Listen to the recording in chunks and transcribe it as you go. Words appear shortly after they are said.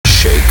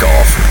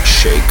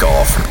Shake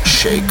off,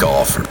 shake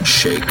off,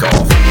 shake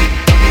off.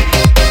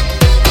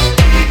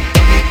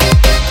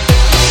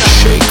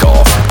 Shake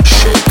off,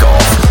 shake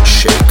off,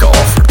 shake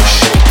off,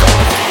 shake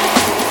off.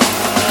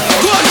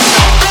 Shake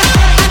off.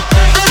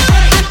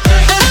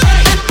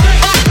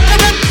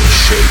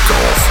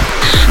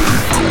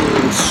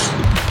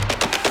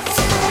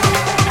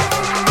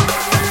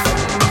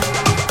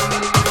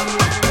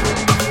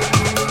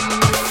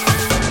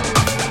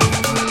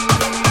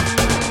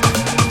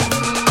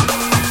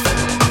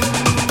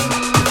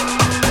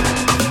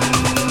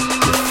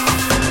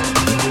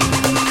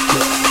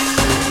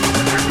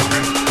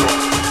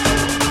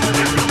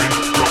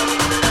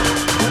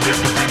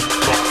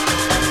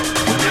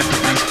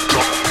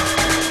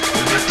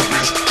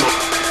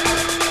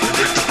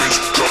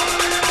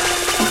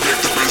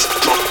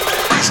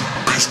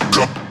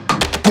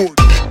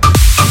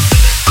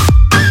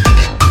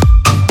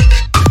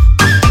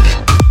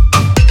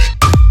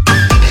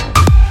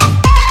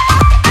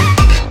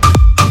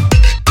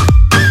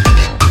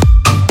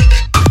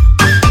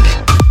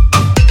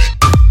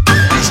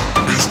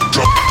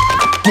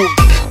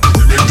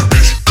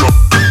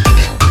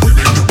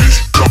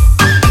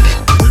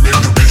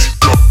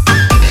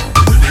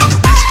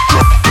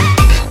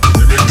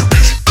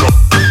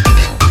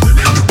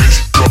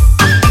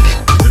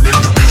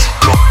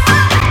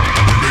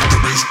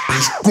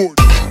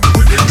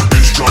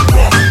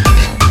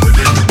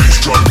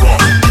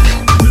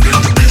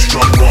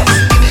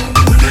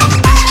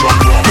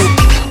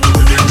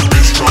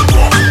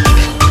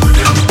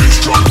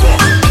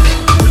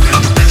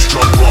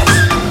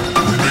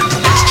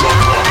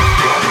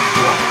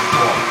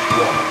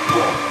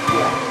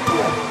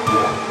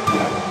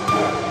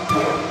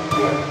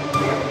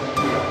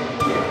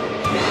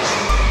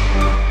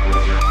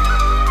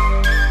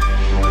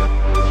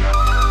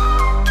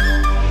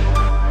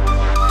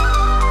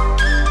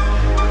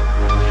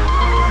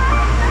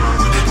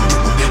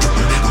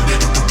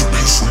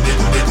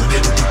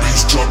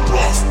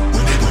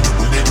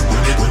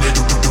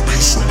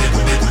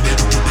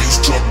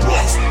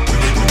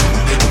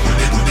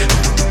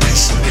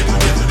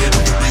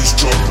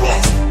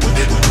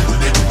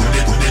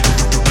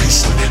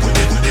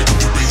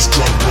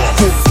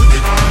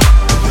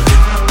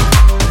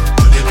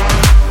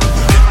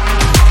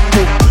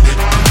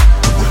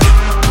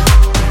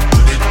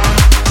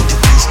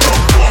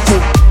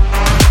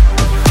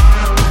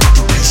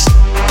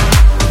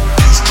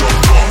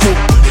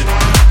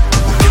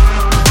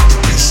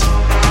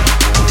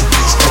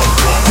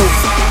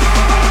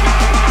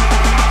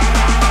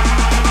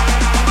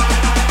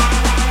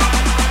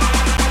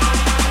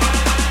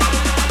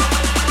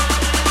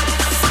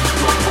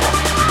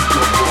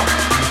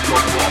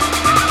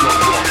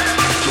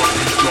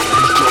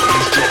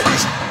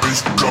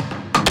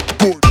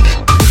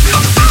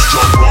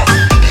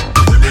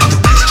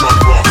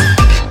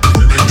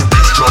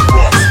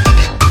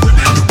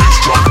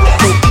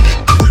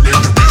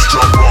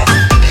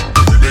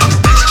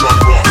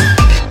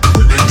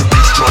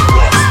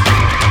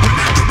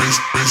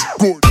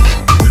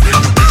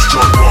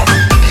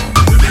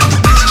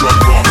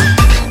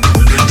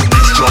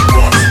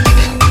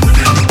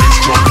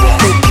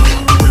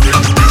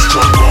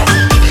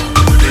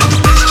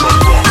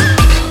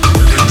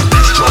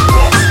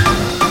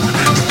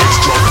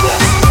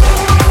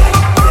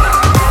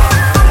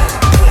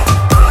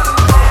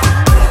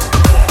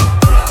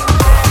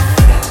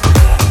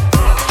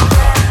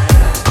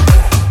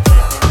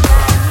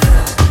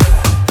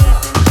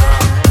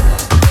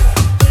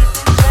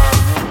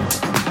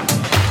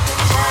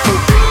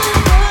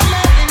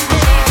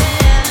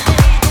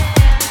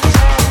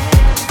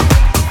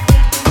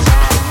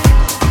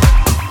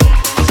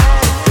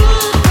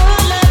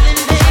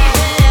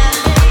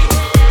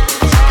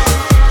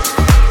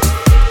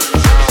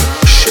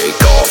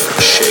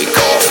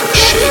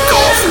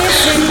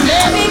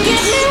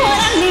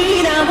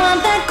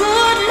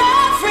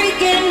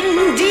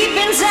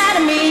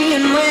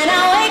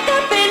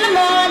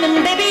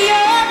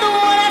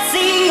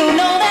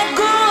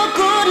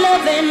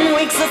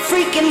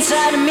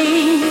 Inside of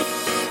me,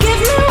 give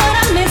me what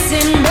I'm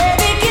missing,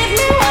 baby. Give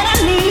me what I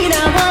need.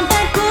 I want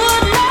that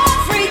good love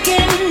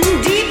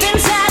freaking deep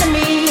inside of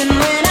me. And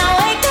when I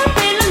wake up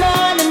in the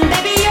morning,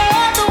 baby,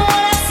 you're the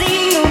one I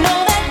see. You know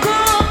that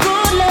good,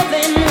 good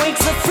loving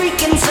wakes a freak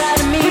inside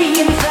of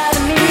me, inside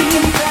of me,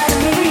 inside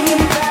of me,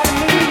 inside of me,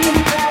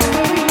 inside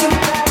of me,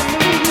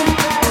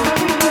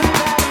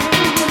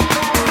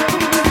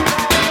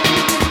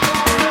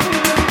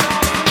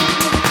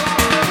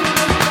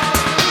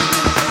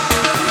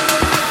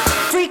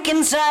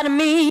 inside of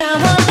me. I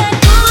want that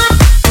good,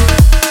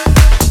 good,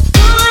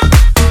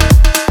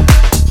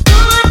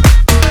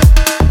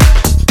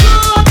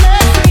 good, good love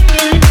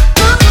freaking,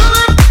 good,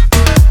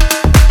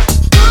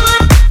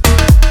 good,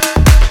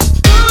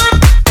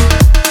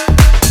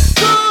 good,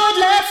 good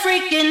love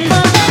freaking.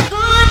 Want that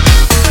good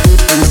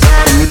deep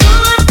inside of me,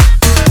 good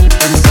deep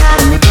inside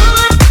of me,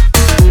 good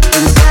deep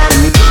inside of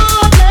me,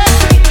 good love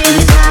freaking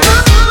inside of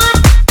me, good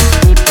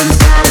deep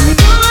inside of me,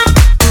 good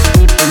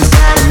deep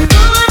inside of me,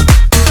 good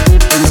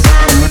deep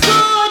inside.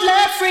 Good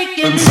love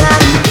freaking inside.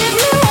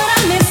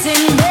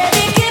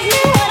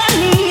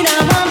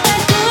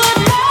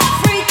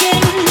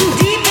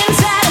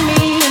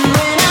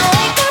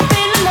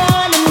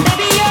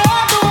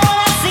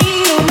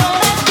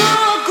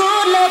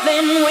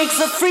 wakes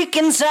a freak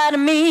inside of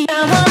me.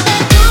 I want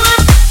that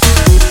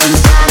good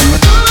inside of me.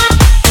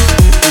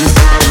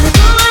 Inside of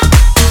me.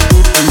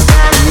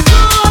 Inside of me. Inside of me.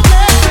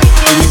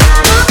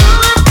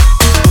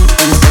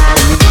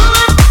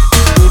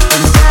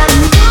 Inside of me. Inside of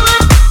me.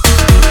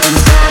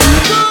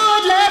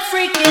 Good love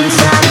freak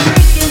inside of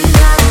me.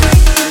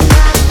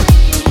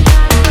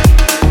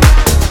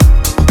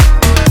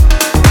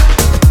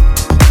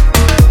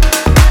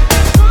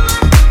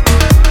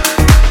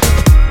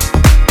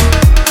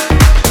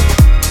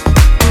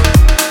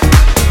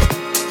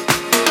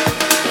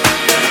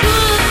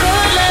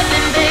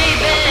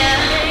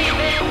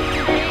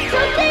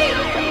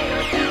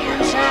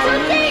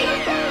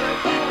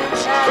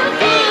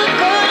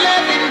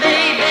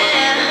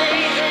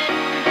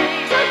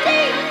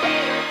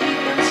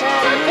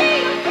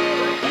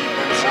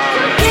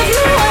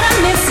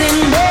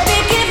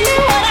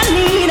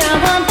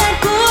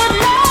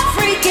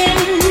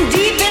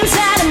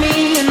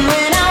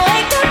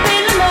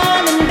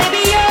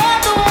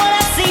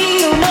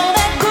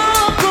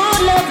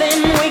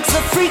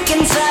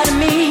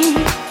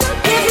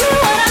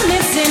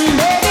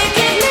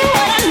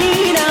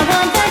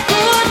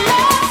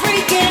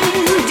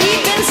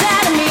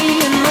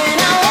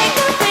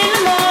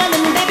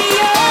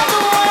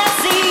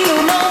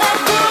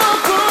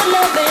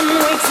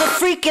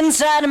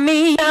 Inside of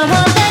me, I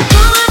want that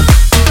good,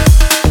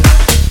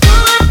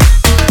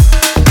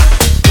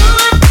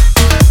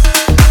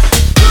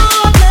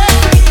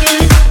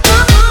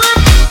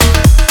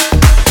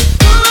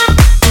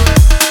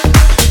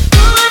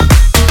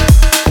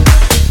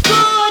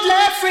 good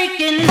love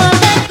freaking, want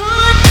that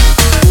good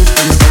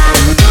inside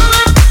of me,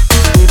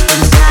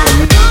 inside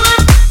of me,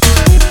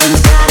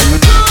 inside of me,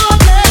 good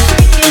love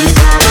freaking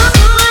inside of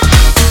me,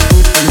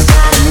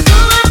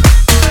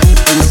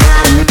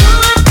 inside of me,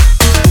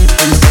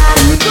 inside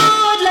of me.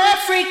 Good love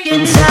freaking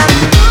inside.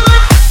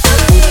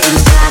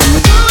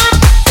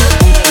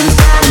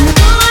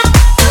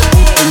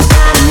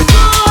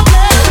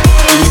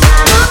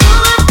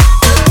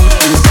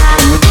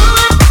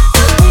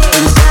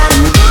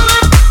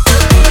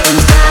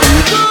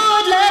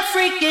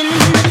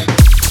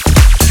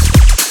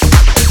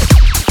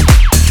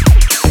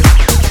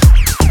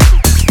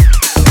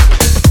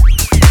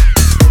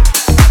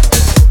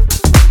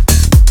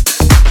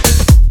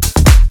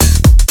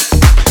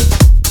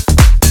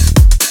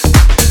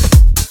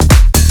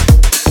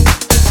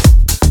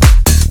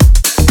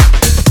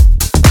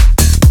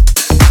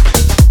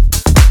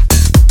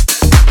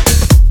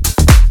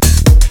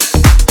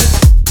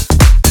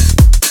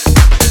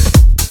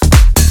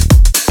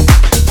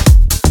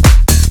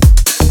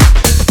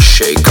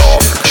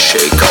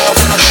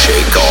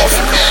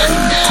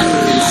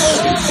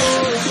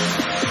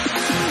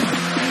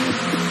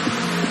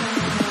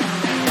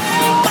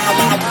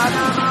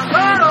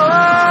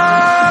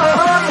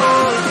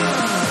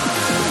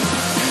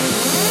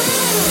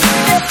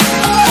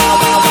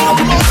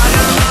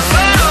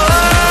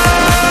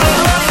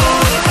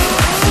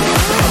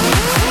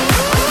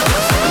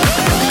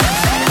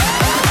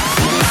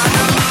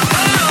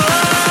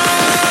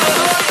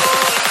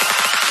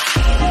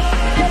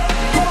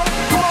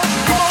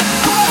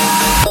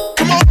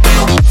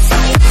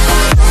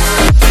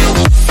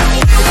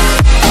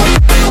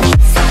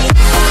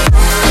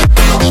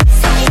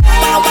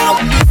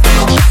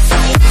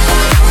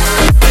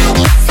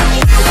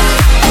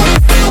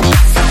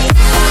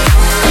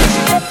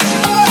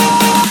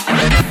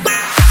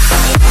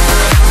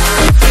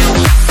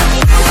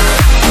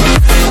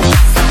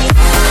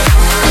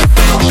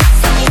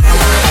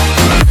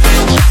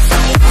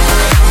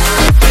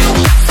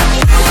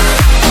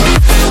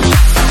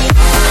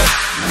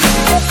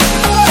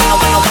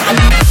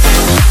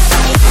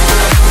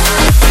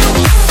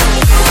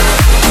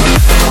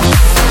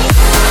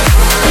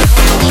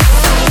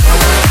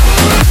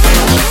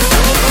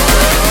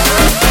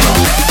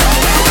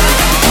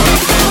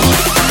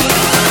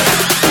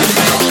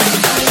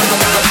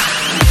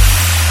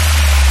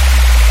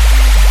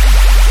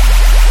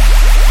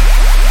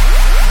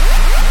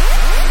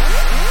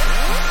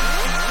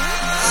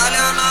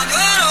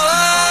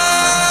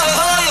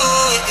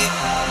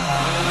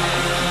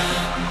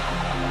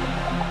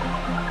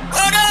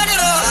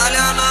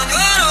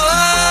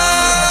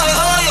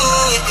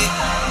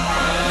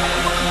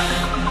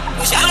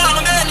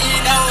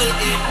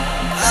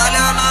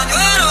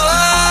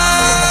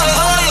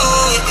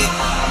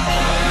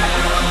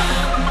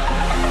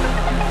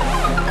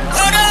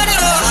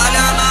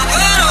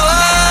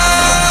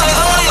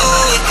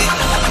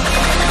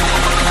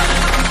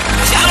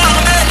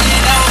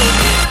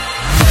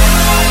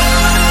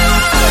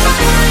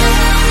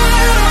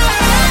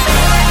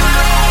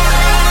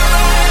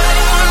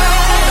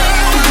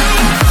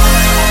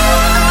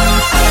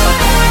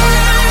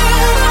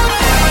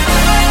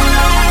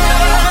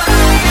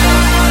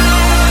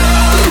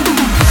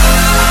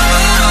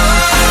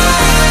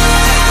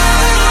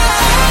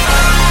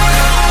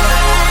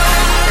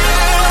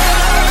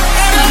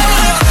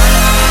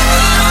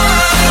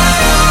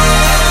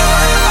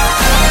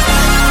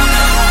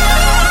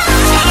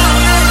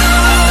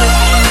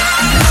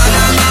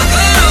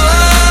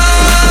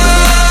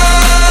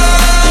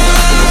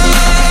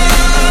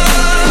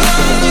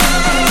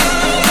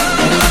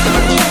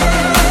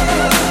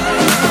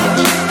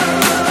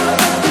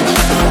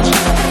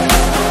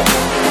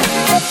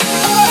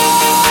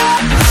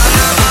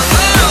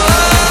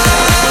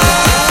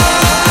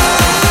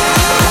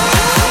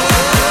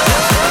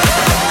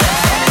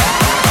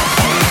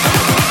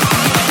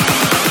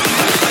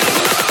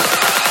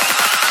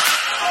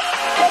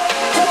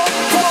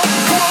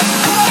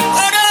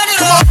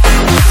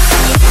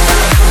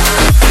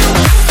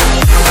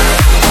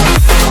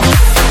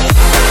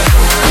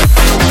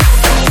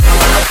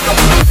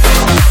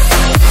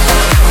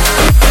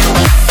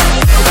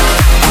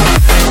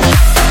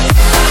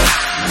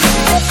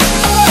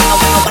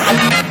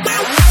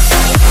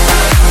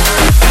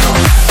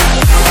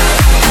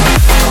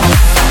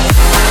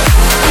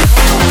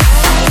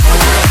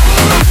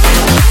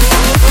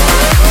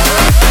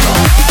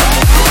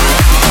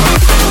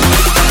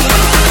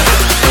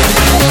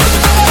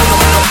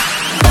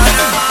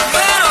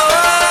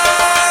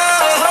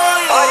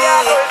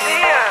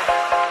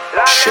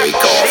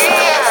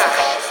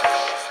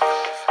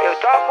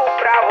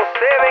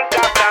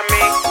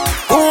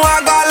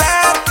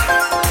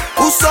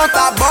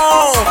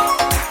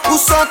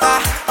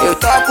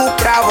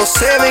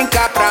 você, vem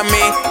cá pra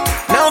mim.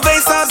 Não vem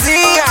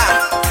sozinha,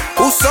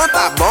 o som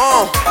tá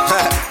bom.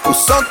 O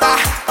som tá,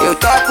 eu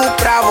toco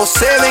pra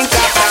você, vem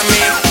cá pra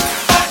mim.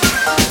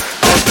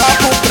 Eu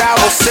toco pra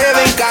você,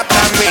 vem cá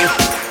pra mim.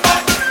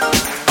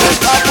 Eu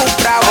toco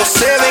pra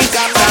você, vem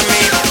cá pra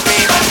mim.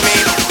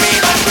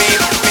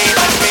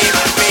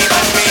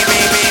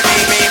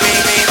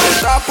 Eu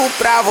toco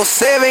pra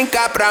você, vem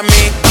cá pra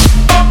mim.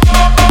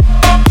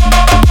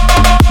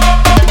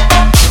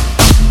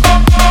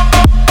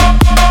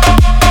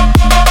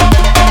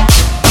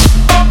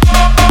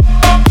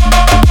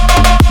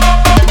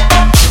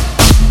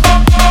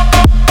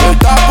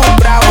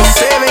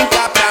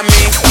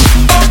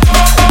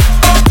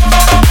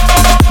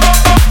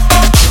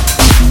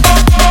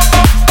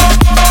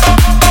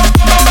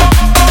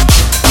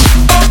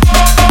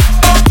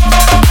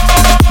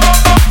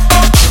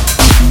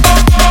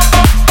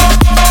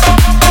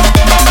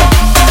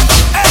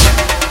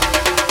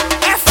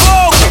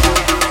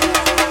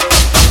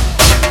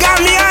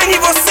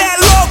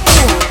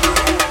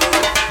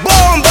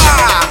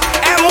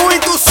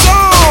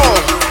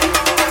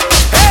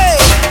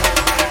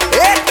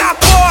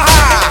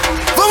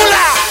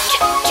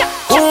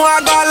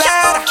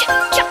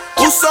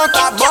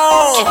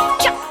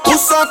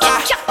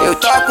 Eu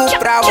toco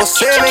pra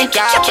você, vem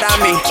cá pra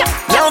mim.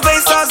 Não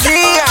vem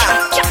sozinha,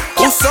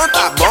 o som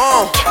tá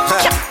bom.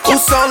 O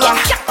som lá,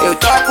 eu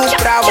toco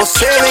pra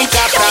você, vem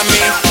cá pra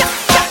mim.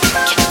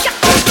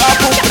 Eu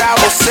toco pra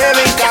você,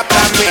 vem cá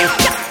pra mim.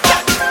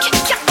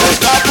 Eu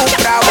toco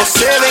pra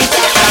você, vem cá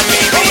pra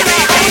mim.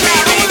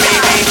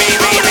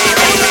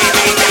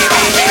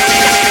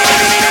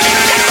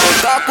 Eu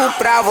toco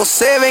pra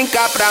você, vem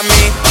cá pra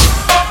mim.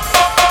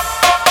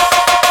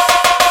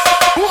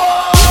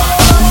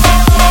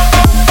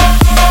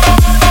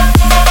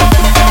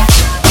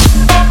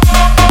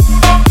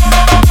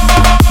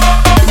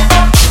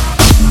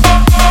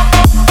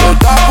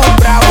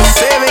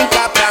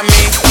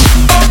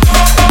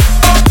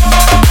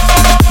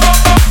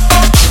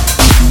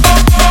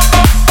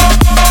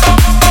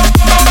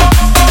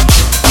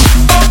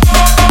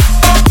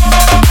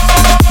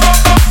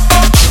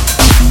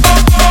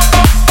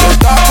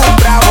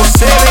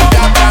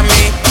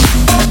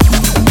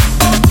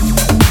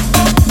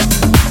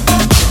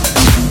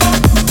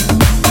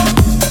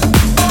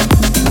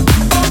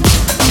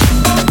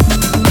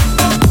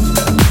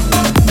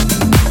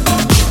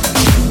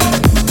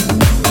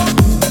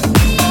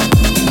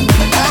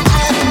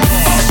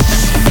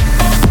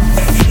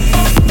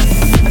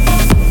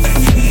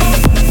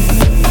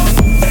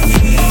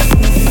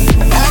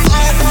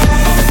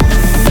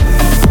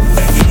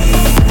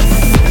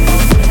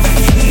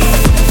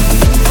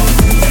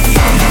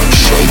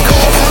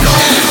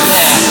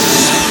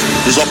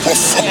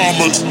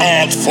 Performance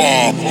art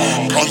form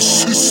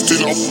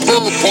consisting of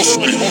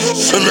purposely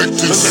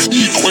selected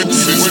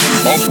sequences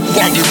of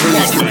body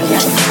movement.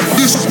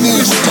 This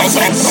move does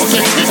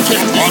aesthetic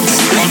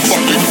and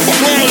fucking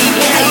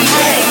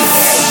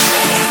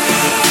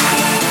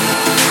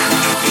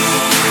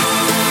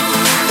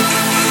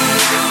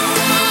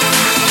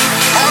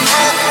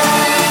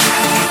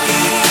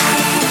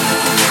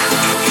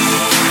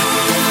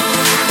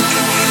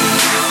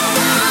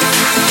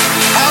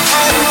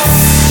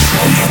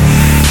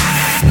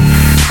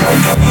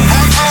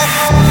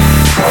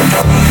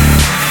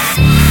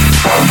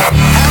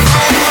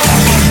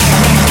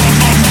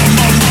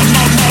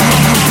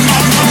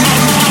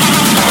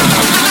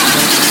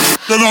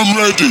Then I'm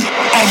ready,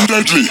 I'm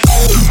deadly.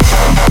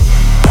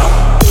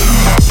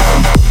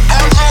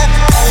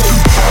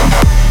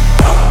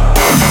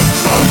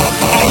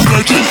 I'm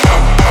ready.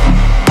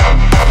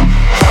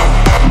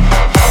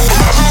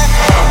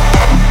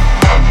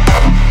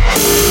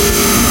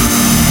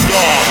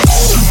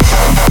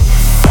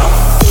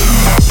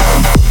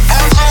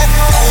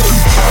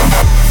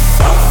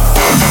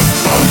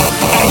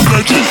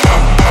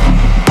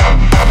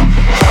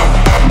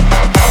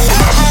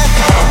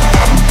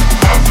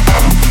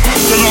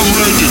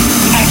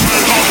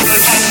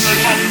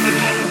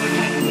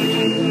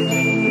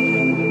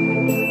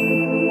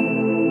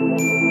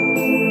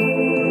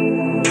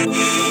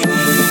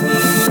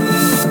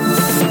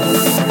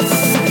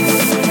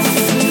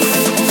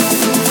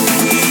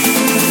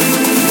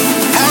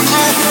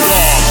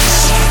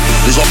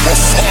 Is a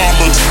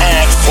performance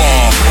art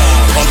form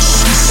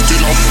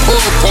consisting of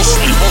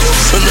purposely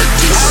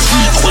selected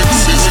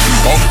sequences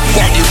of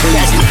body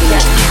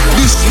movement.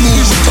 This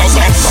move does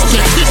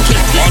aesthetic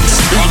and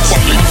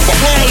symphonic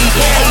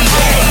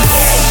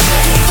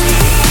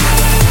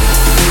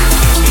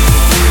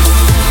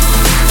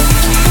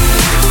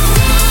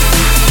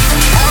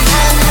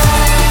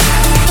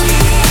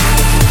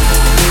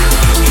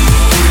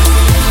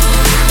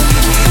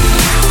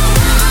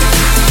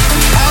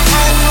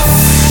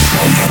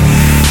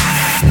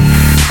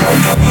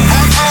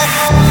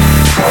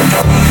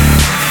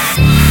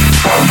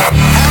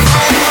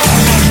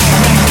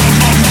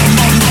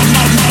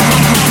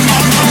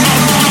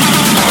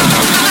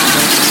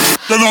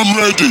Then I'm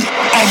ready,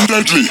 I'm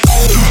deadly.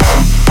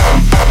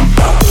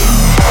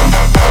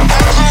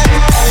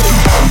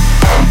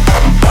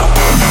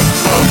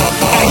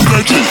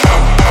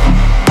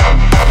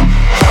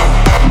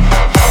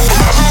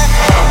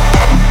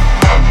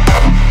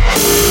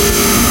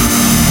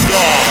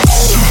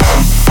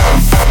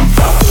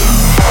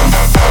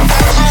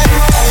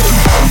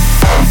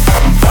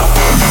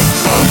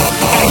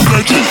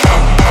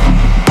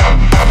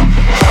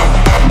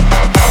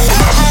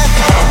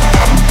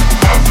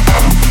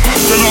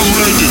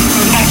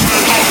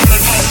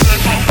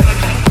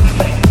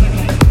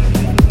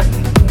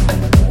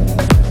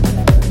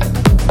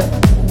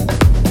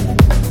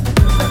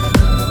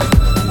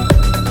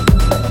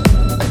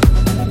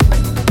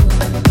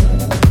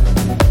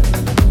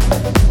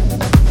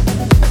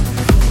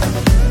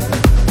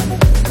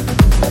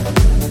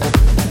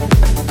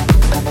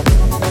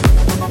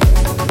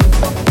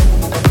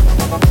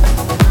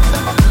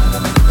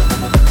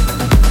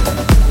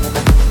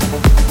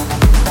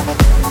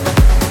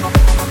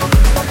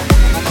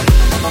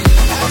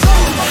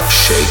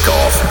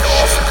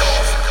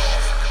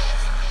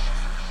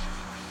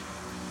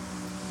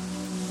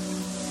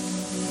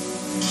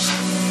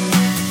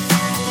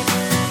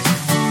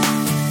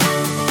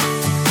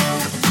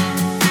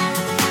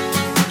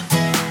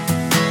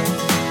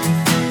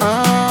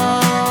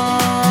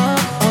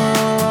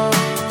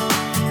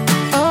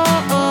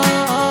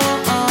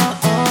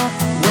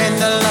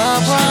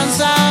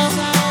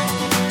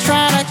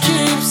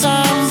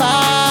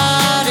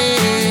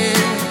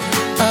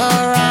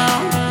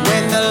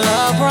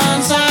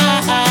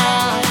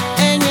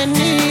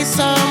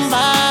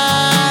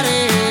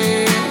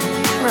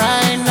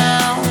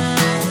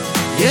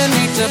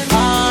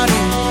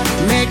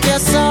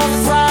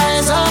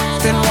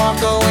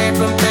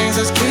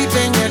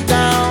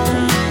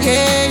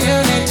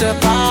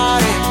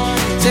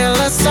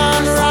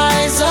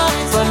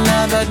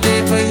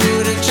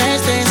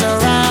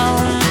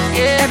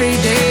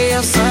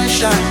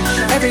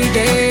 Every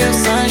day of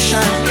sunshine,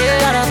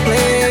 gotta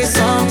play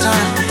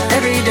sometime.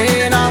 Every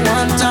day, not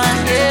one time.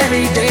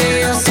 Every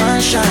day of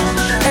sunshine,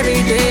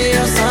 every day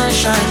of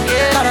sunshine,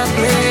 gotta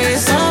play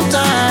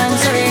sometimes.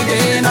 Every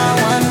day, not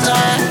one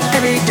time.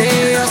 Every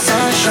day of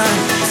sunshine,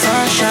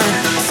 sunshine,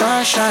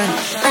 sunshine.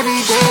 Every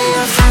day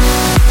of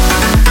sunshine.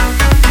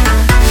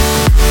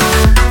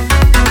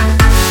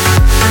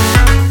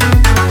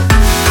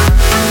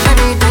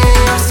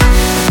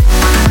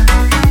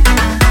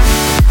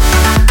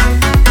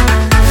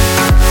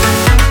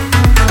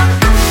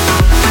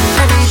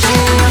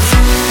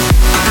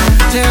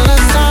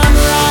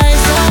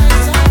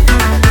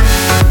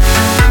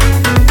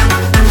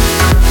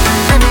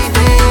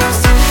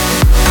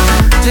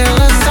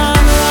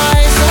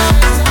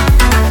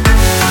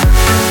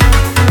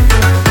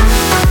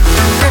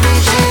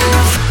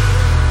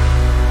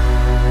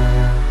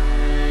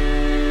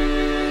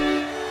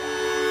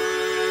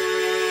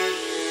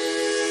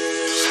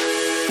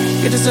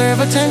 You deserve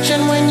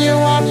attention when you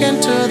walk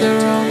into the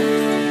room.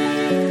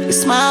 Your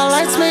smile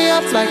lights me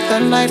up like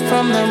the light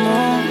from the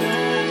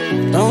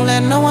moon. Don't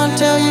let no one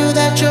tell you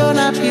that you're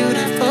not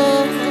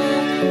beautiful,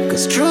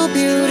 'cause true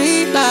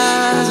beauty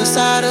lies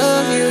inside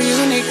of you. You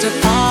need to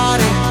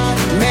party,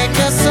 make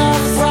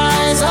yourself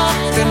rise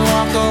up and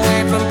walk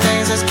away from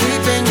things that's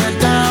keeping you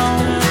down.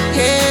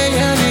 Yeah,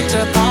 you need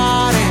to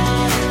party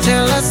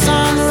till the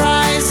sun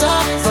rises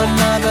up.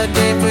 Another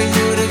day for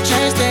you to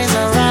change things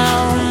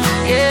around.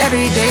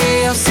 Every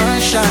day of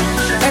sunshine,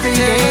 every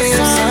day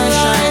of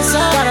sunshine,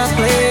 gotta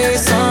play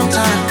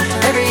sometime.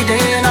 Every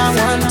day, not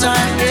one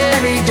time.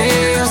 Every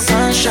day of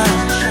sunshine,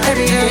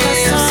 every day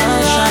of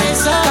sunshine,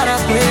 gotta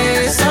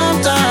play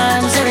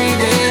sometimes. Every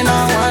day,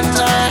 not one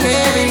time.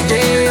 Every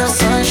day of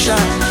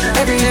sunshine,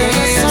 every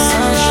day of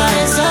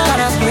sunshine,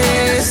 gotta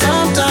play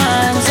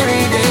sometimes.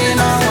 Every day,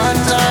 not one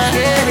time.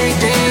 Every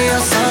day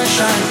of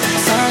sunshine,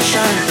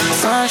 sunshine,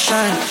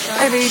 sunshine.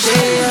 Every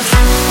day of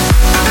sunshine.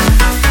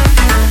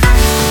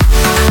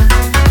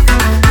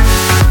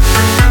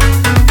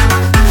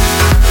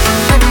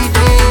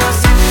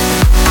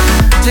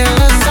 Till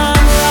the sun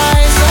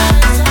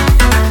rises,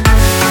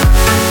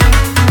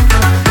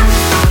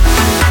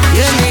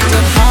 you need to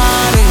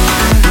party,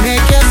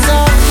 make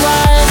yourself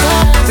rise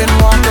up and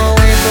walk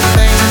away from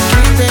things that's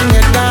keeping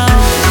you down.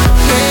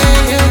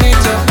 Yeah, you need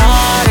to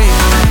party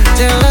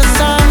till the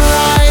sun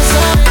rises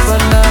up.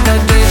 Another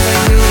day for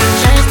you to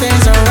change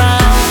things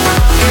around.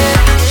 Yeah.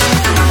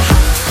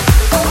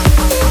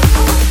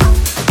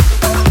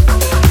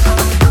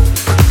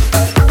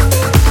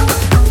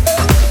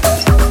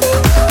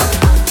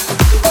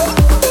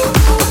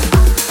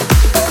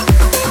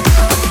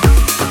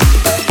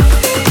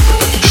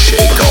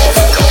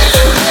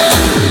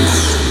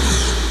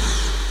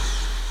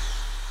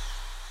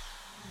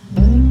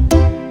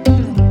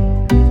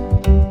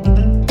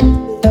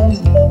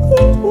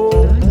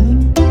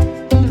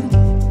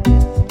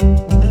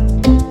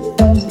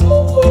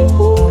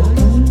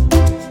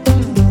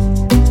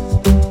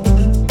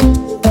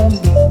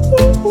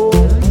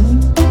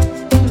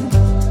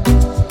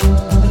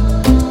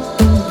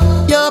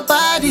 Your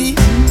body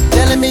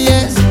telling me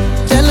yes,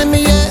 telling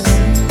me yes.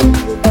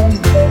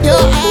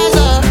 Your eyes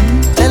are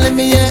telling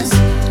me yes,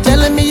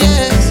 telling me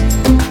yes.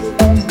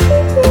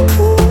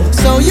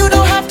 So you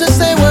don't have to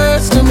say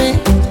words to me.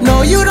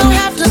 No, you don't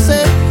have to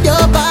say.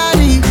 Your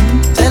body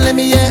telling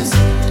me yes,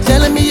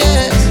 telling me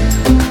yes.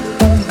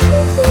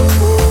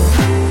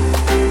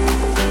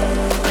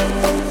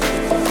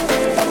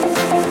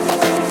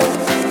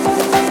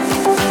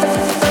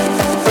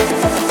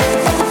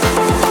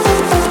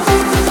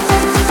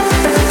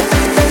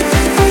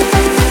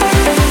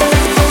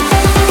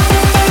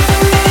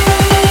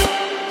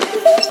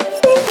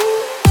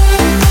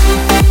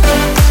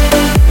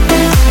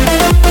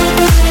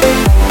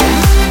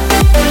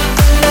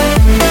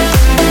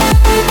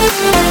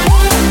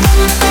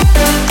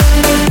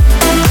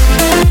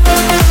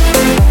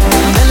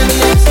 Telling me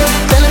yes,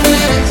 telling me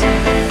yes.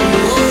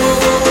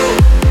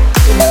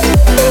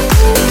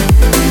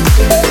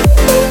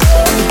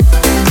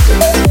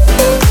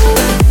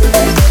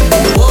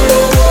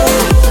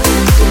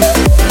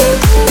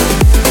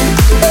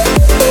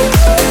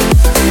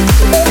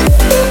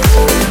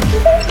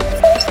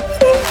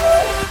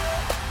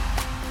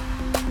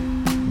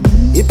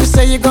 If you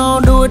say you're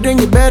gonna do it, then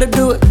you better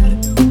do it.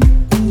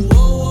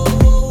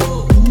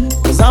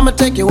 'Cause I'ma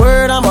take your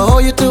word, I'ma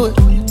hold you to it.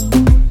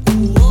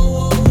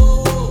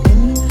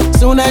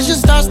 Soon as you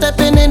start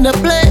stepping into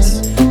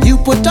place, you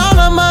put all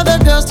them other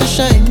girls to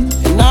shame.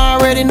 And I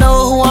already know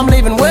who I'm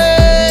leaving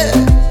with.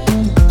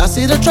 I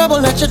see the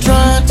trouble that you're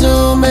trying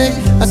to make.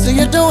 I see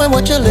you doing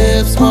what your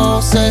lips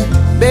won't say.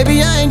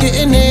 Baby, I ain't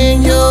getting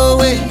in your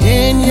way,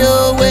 in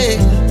your way.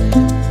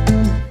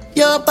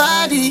 Your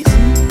body's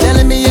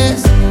telling me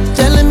yes,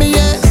 telling me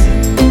yes.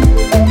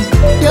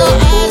 Your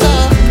eyes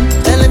are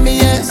telling me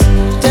yes,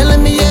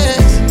 telling me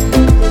yes.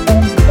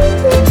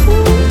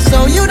 So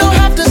you don't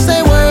have to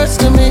say words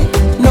to me.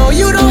 No,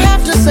 you don't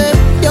have to say.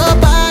 Your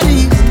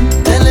body's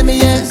telling me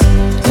yes,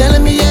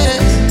 telling me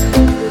yes.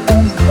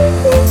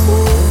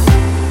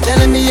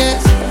 Telling me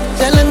yes,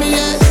 telling me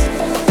yes.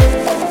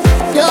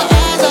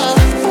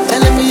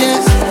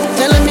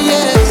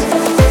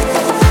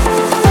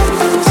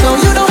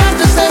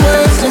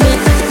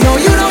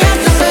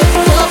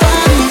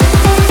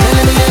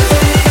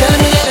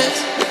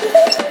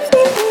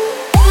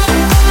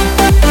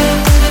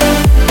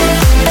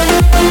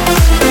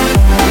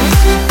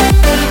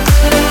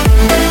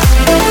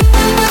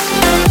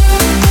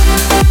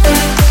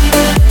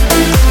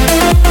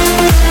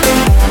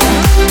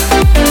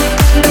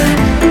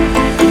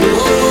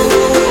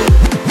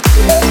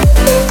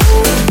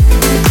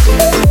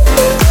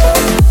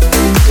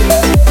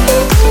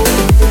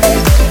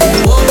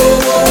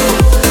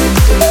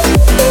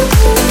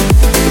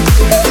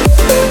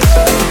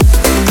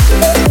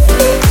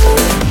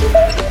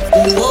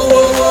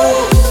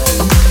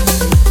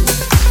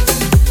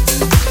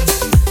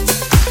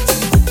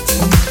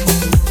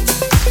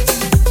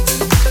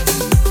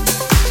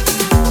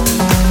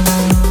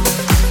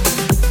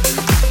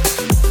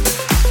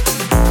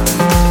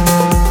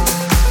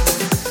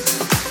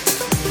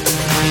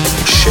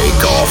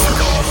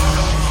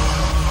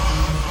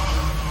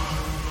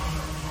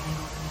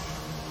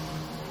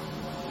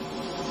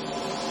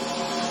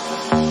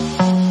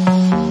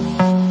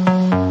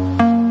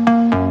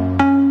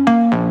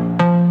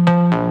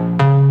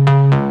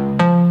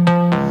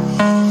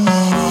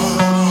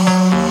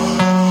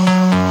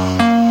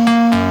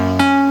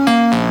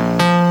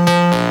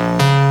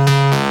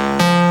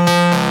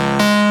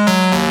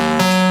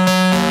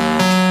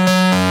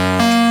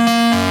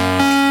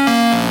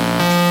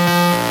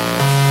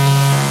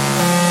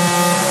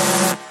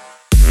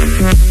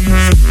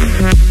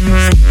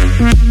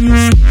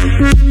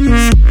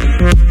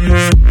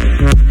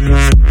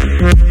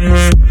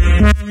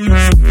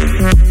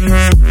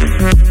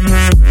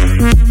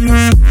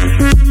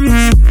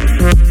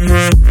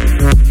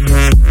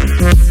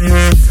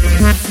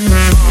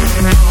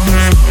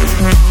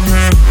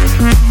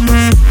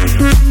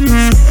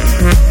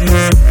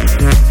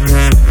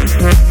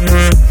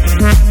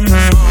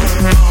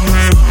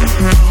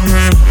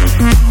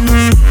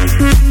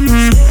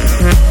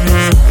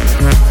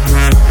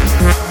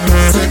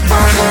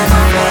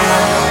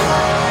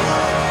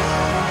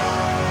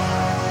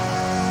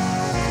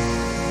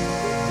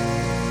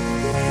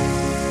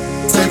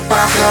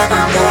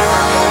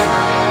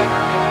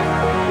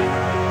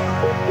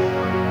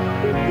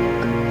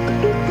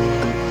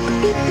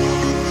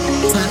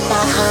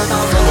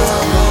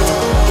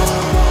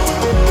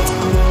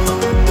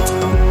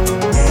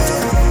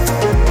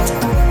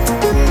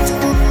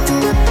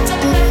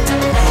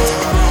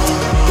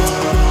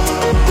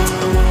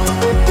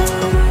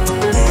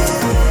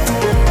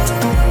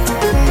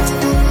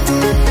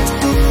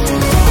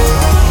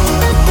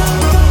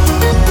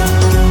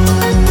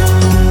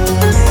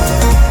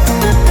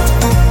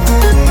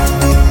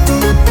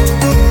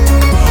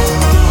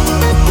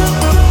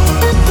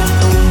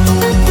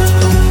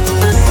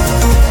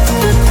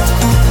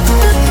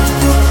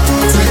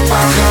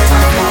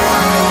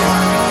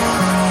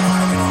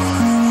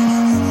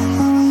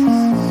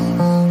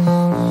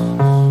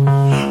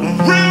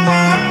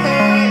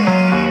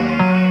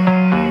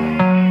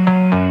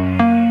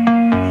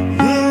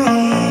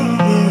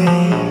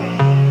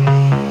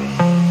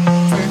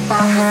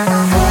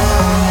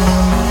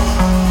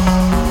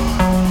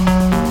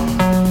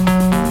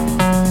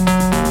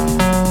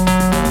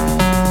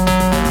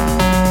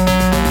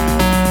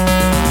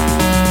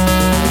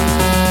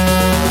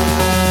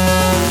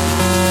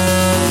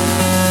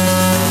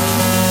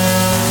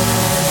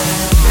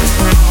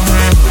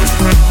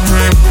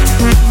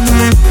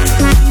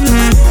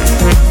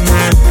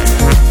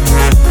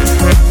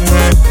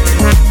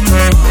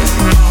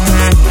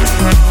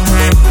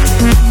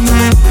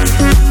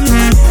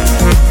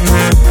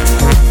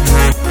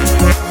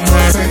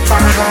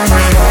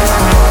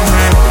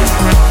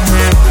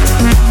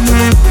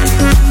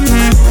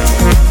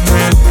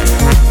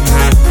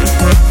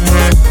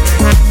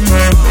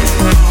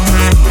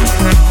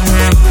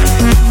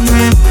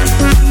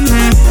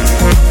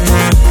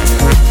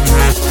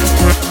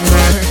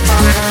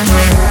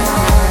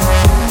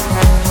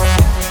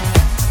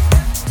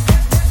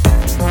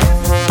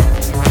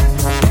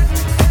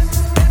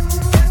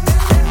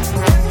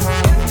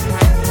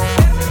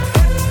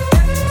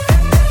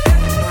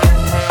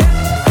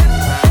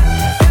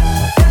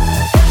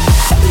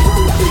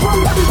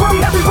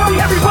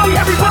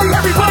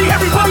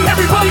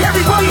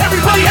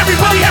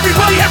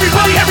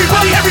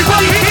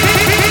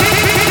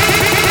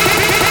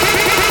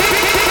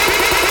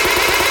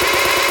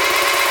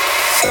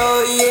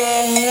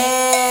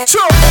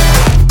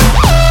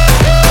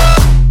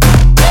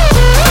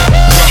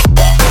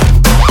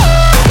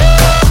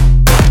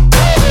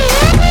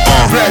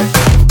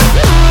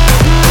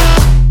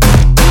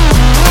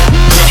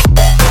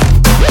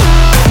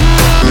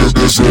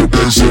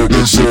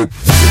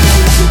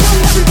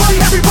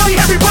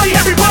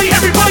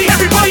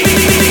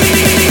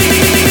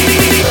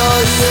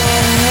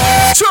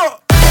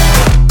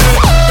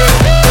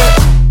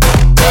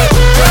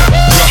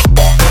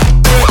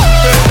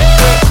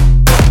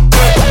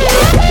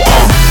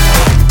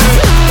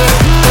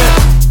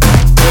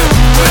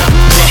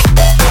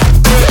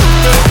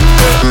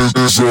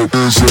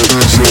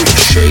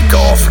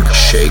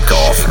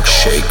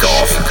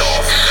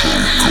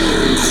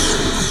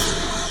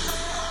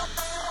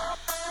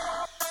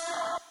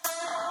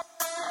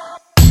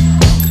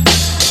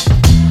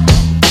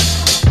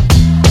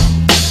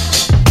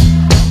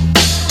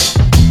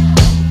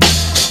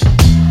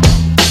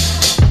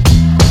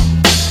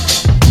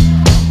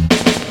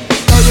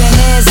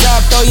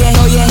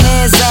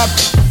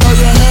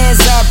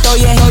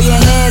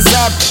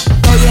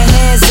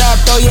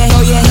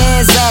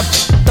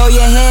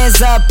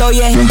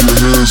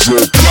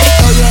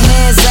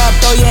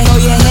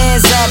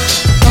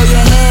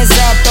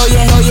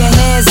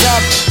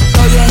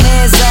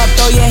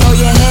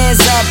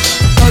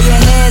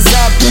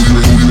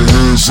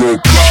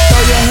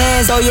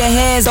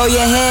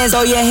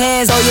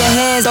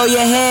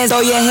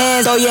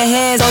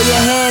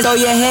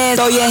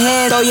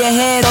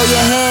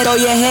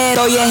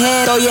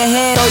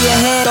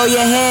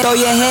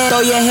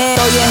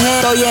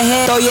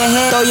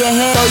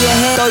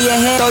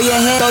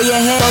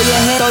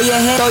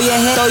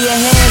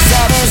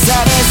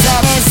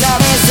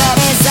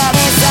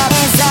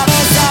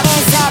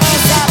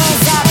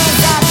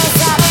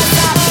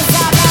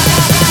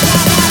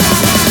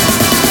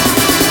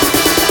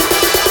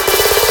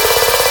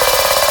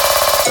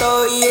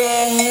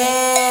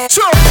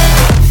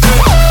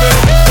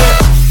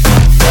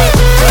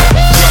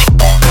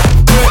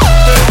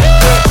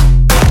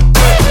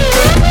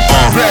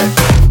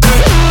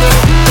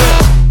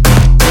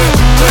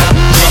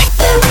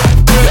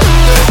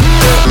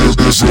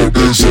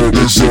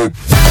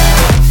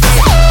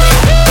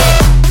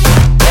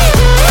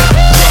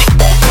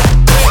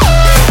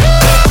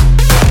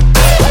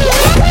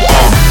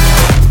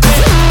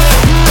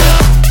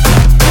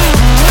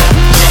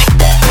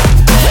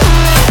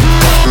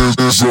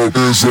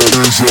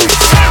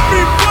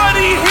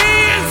 Everybody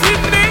hands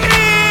in the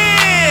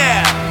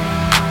air.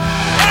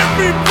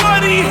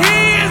 Everybody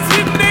hands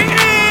in the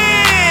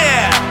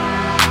air.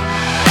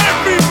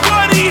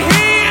 Everybody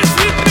hands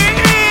in the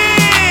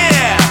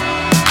air.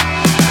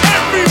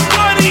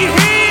 Everybody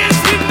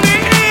hands in the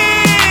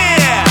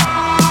air.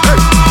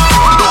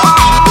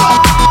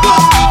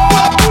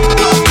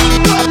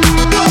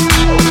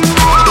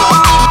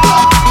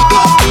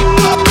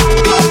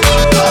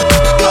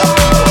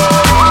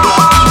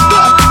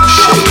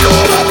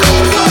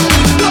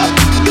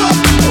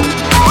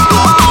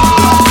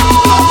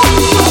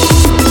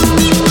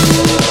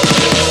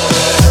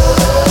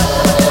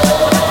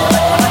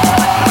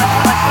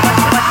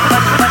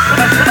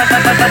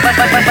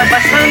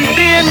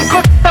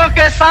 कुत्तों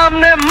के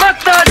सामने मत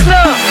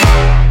नाचो।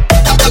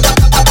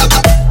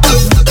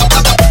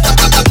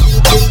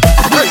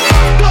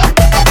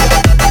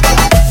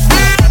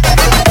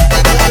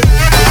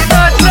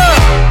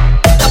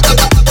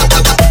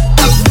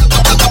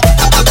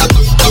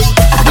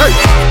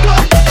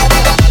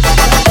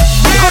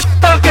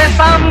 कुत्तों के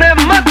सामने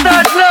मत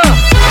नाचो।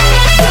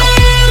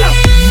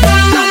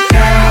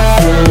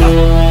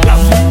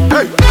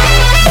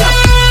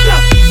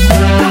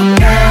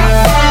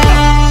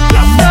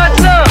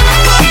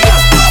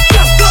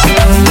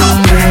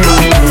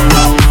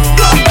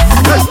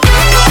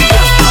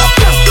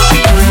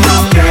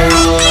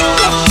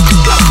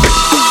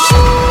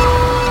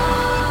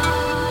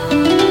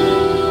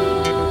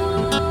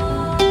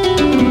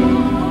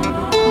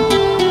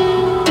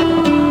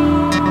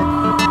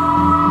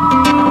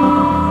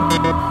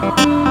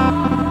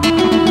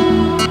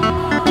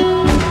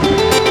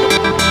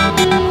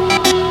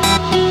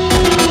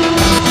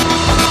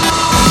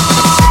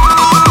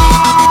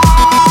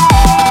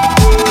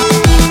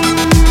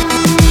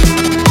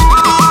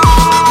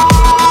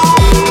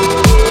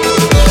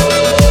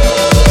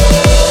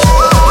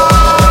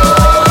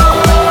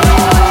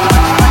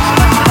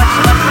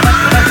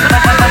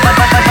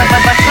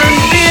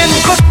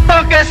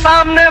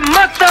 सामने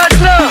मत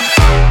नाचो।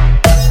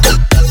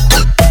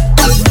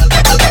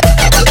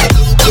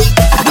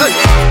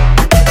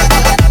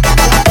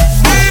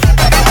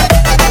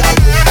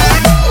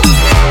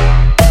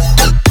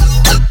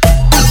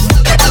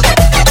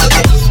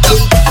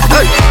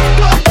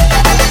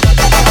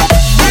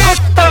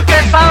 कुत्तों के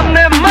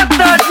सामने मत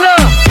नाचो।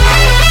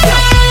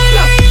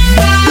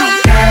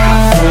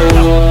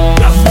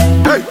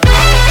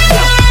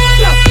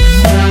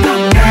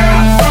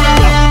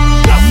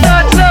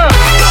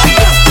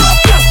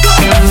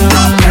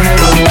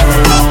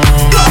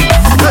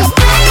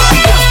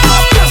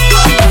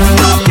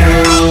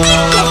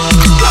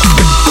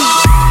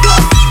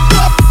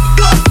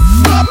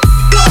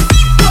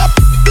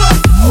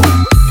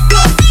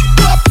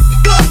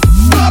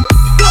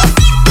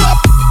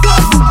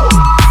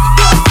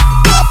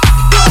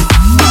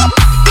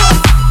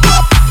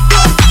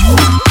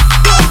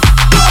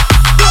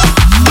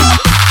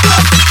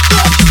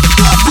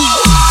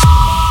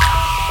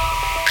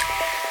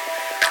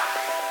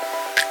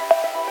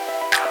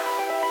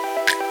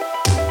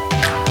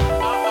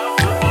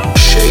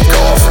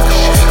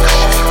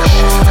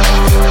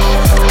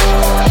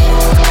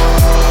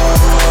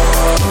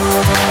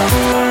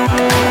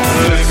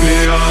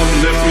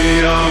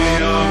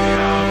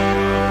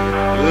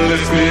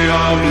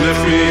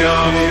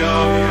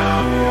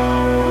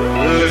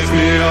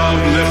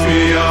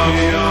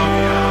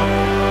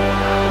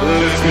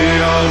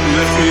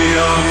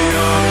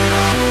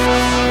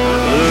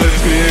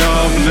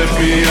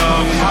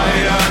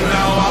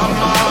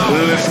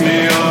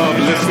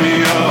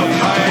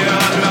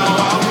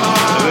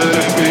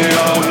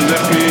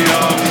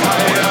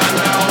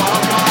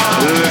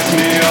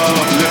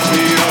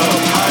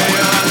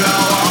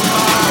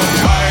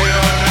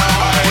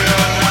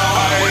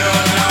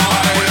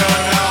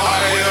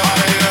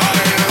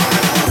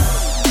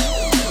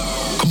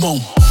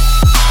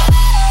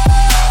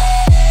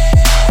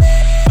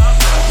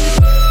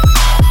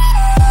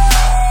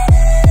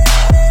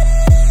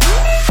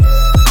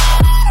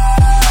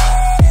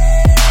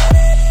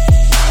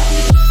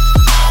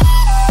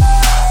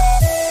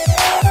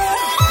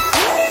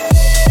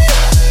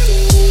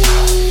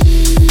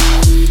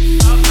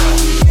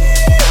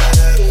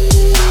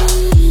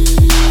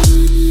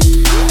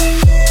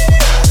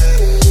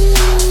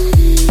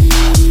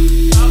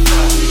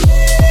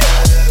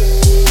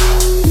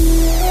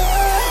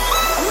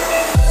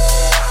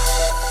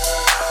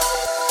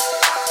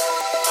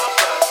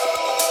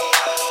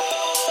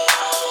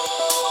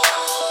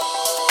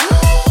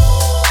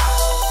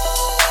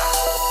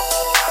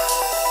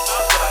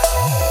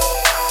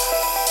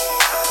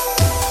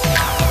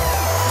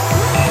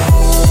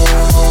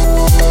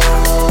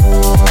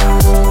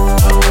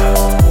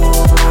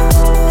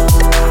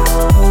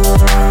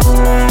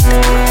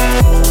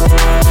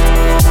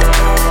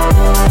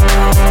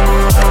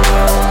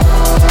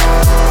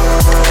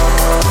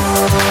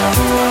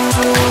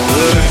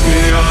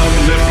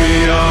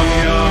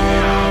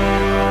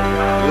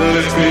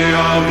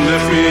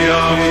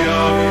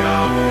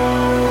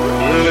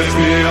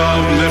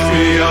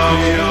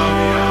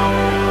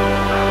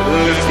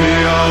 Lift me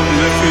up,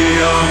 lift me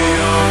up.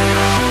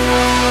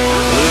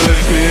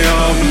 Lift me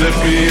up,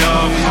 lift me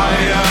up.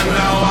 Higher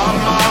now,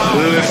 Allah.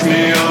 Lift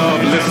me up,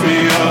 lift me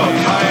up.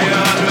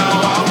 Higher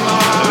now,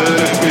 Allah.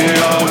 Lift me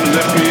up,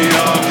 lift me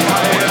up.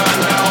 Higher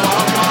now,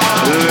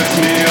 Allah. Lift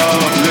me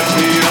up, lift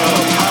me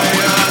up.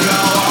 Higher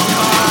now,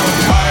 Allah.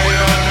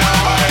 Higher now,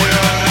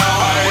 higher now,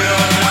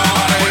 higher now,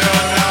 higher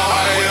now,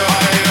 higher,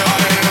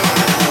 higher.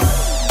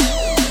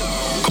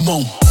 Come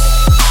on.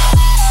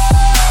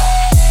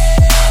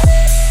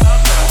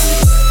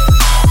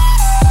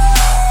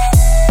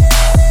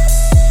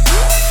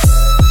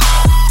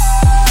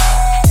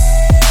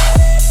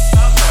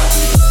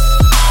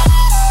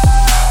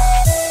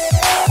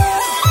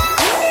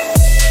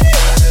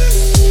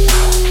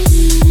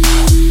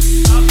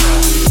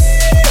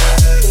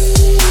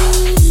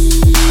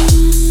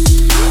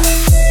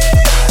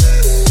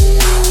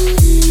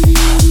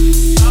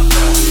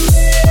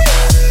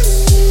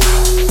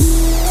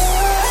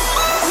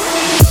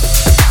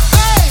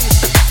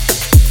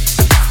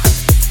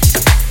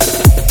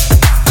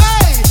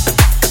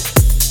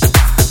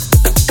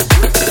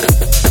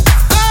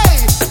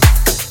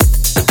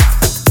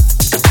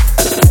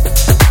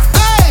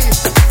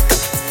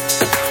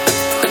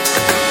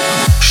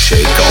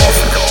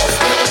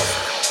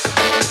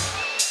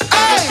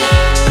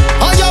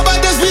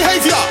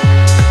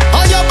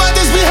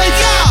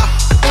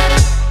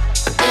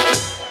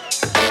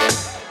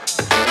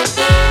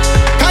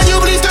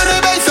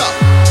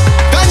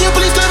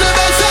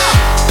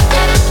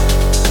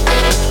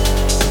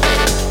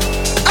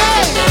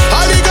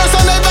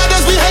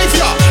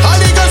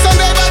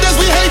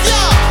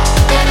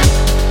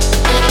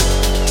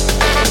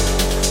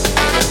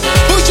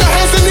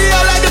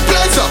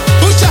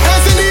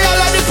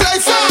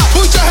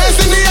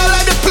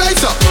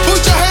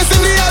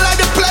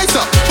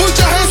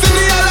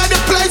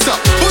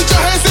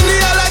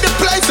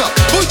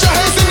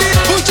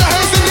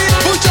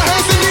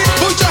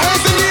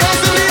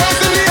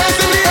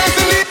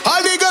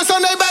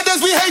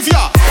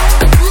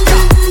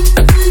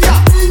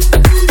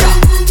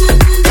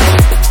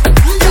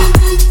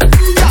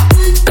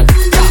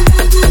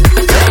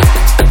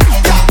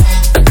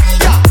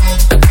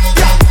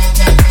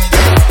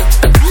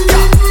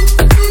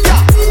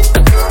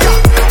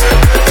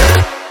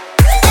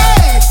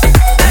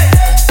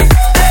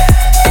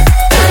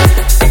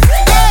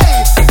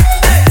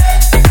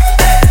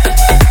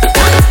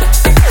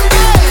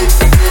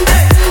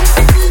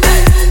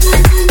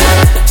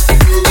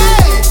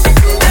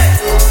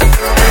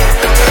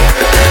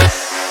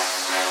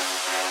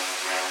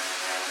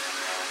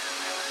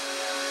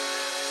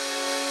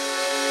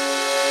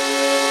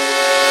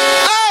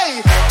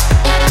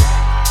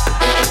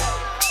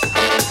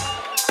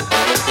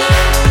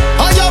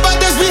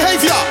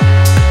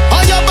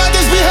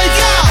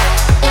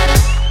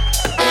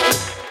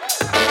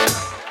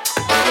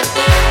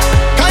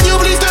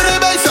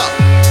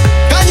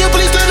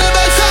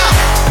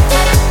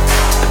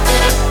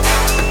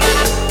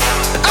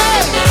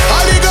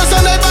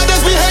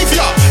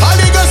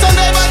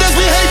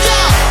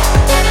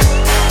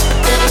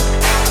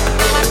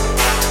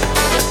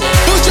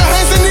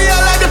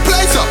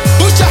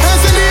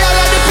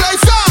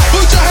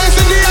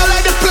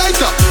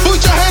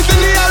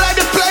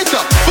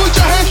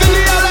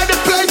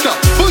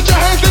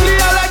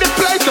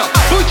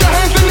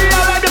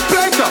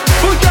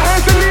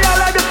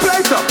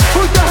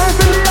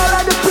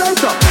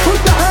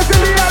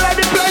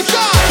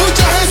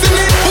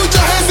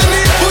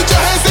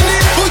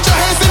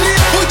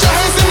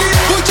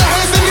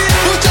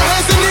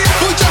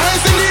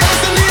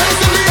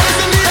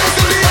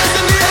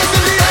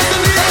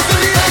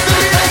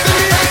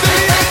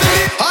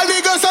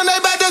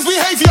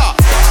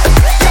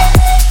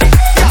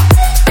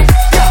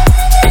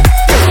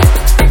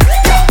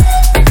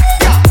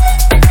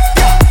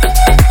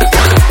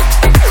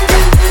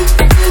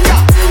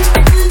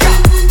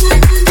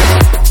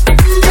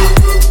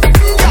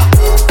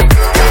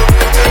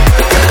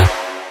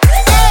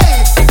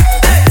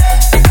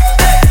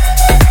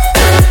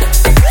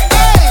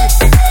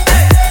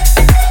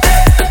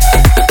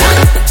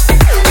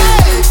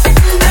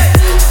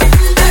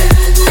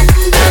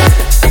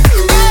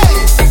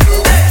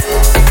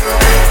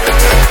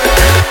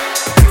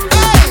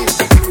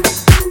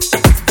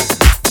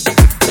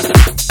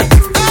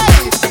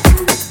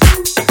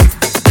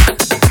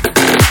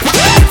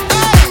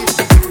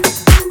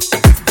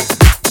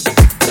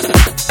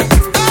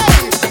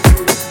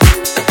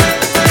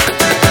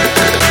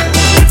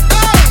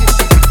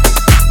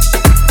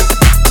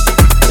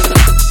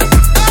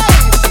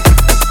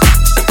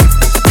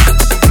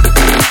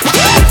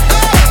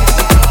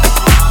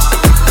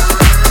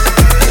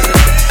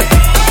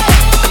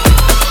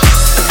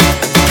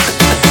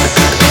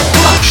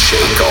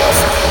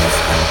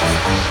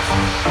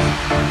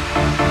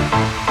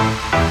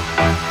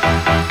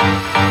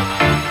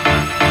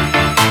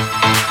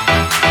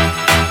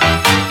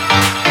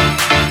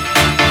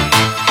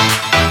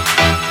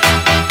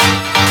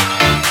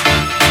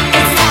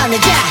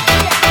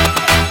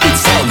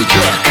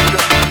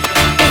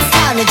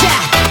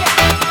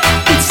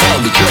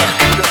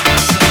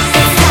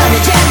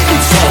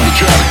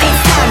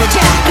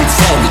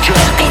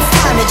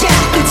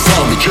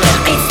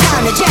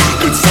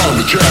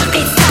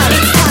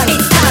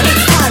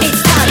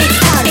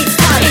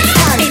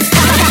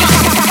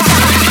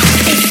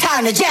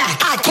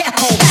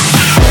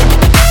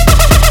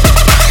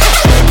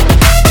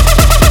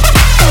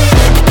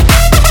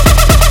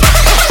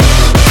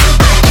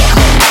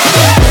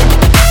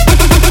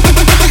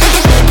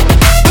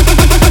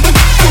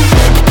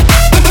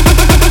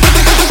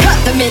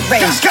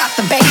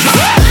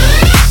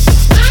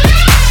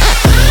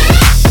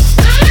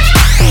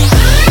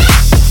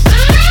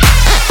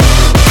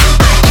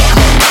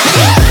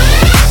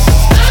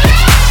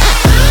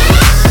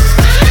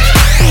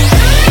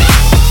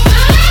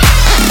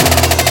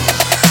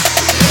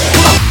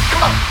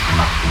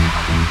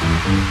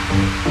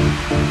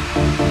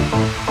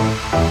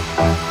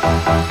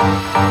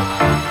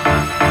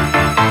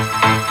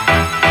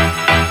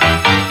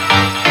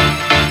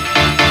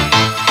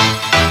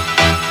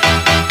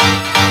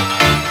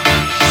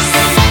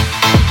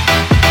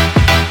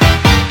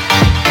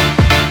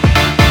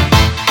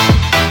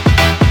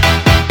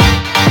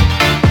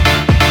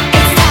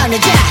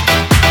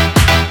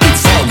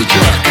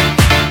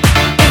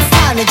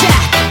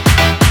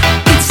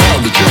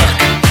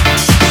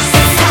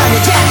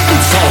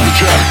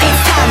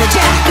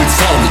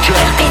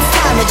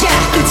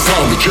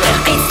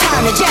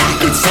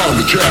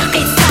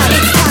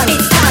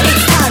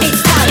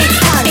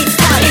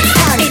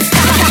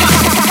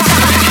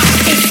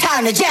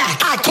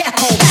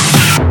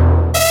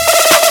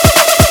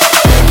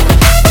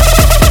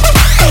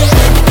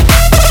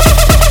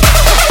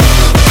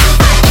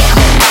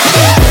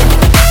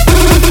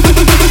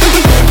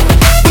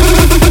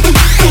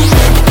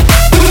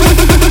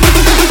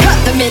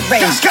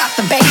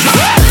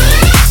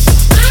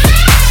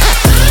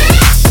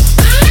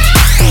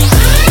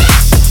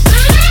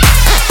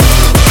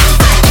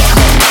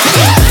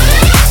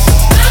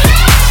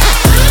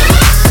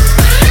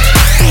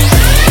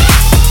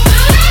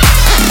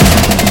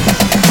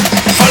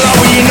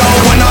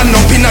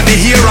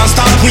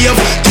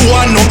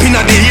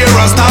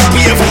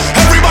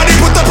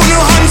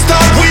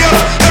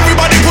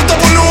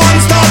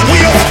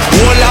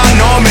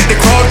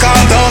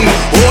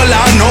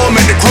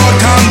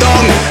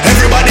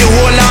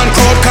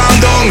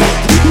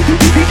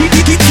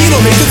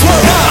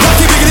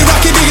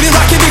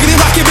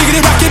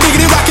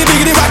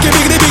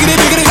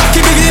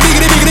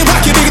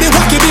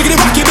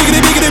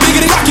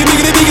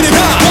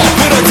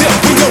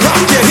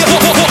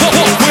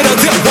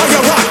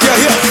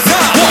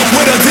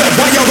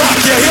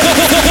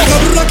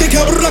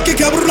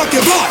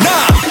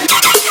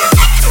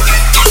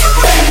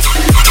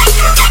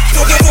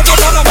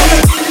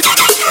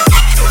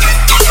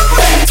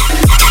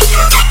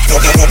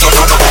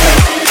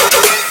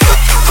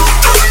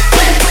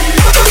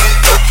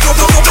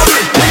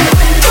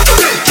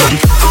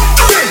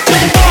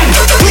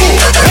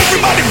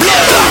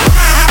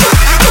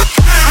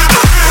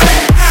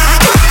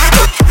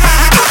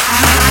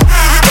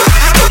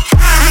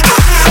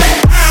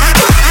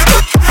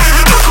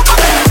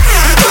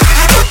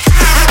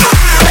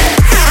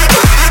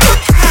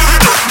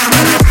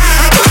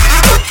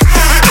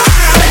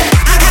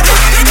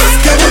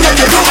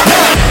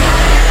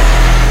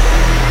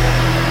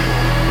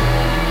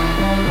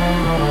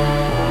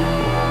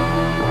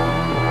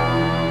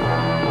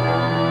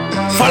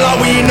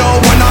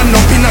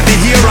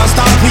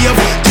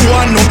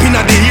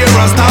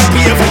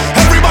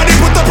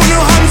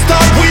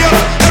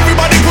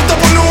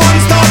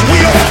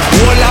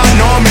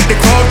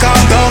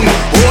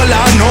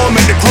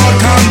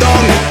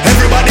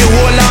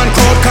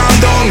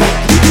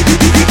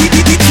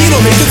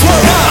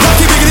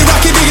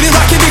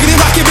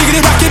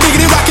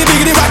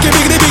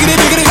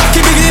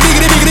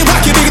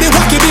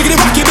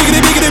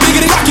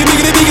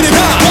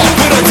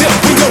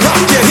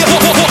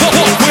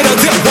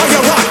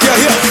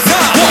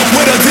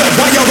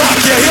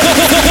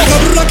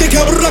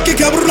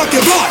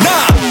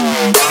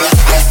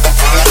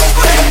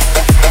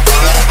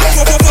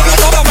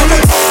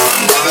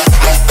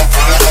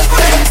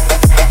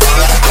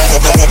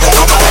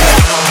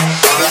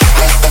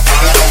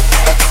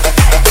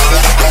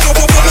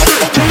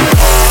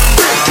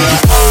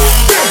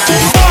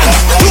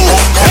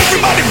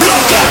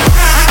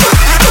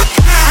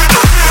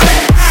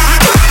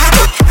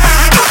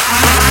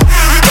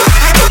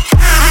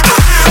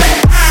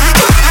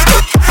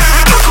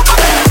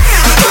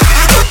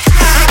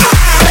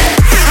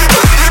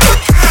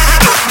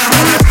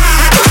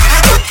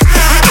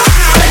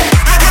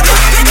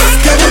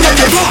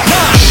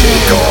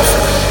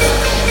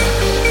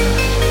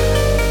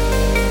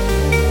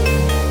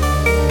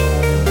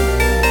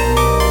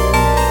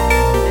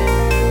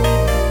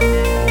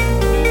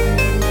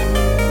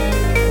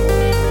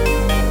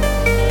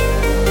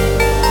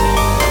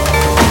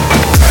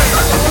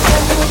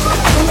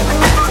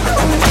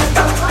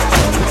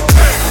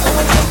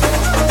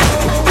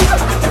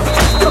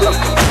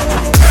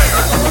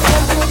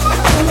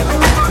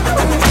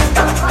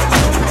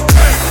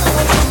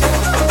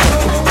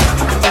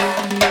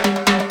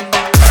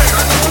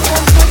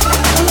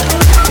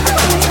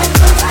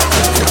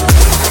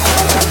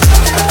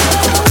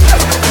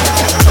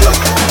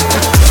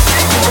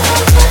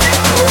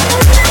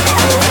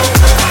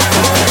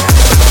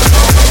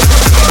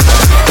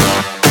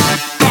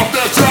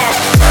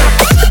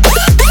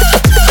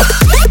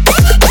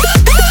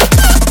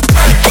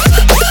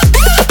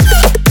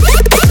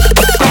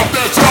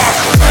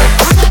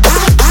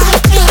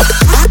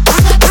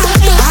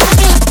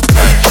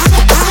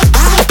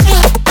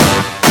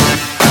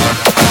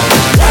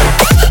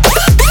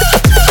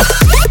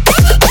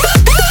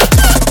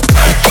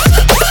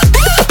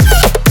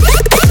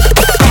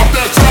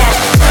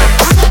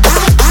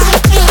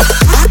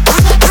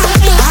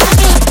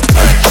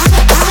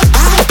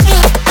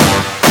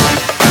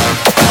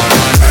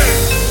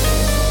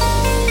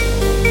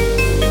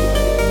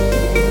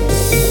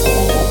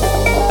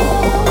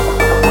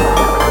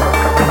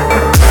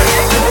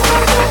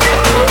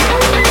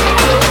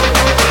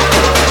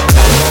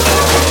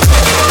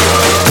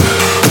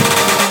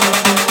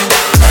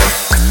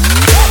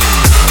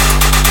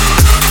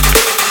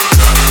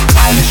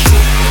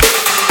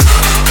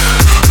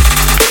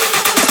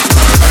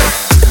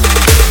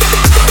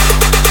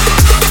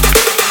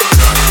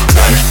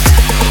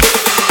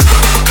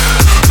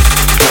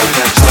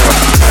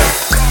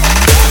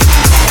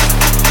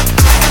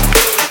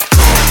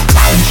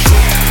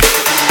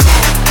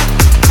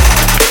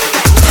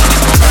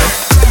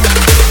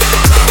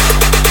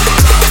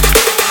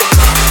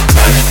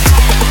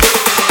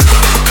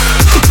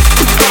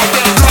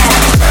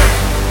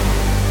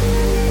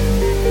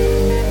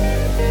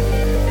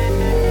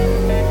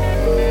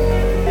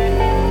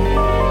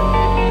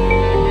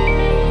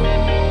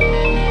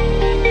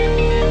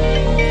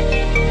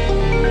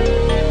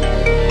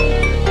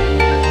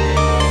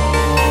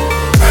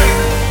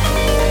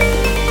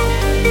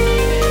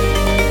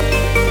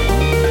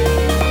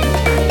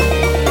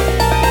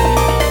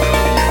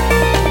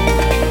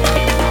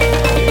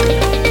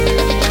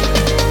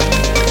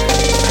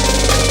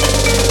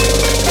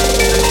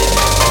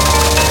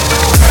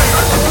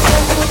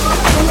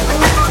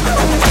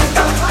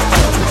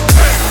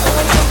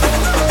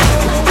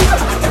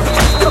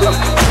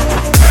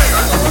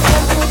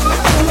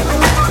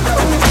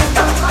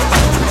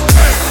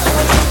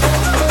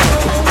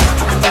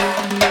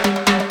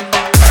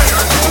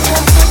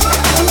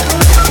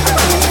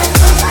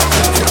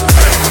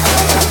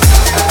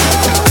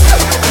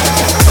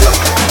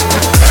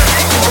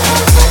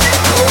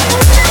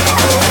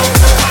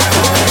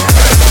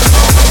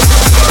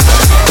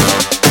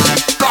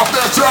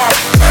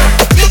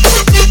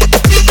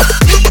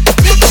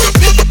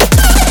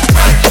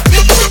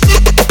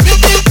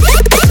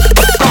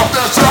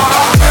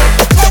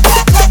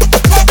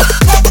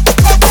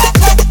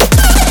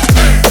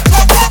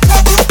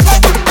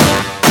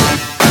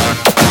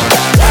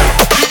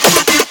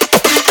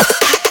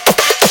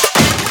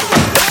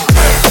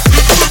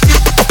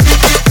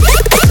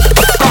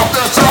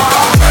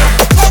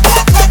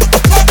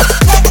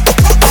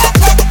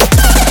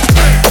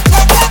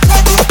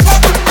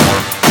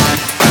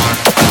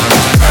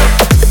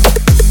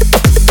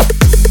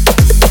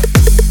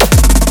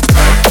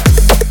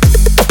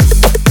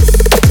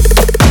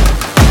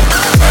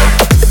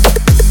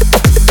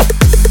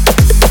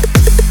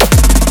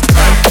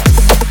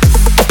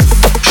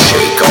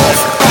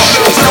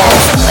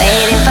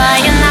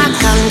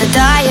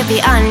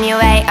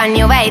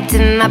 right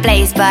to my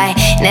place, but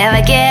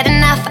never get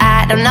enough.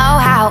 I don't know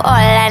how. All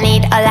I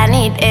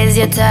need is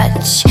your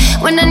touch.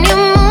 When the new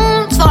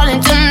moon's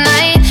falling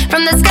tonight,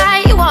 from the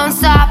sky you won't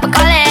stop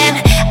calling.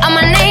 And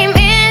my name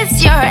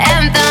is your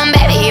anthem,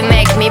 baby. You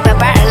make me purr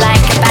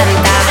like a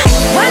panda.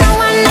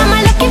 One-on-one, I'm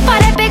looking for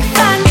the big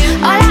fun.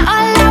 All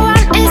I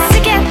want is to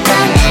get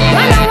done.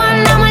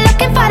 One-on-one, I'm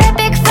looking for the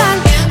big fun.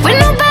 With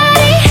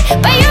nobody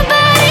but your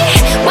body.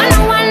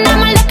 One-on-one,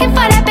 I'm looking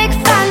for the big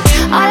fun.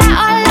 All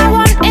I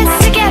want is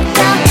to get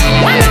down.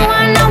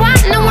 One-on-one,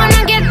 I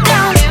wanna get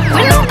down.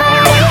 With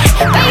nobody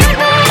but your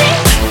body.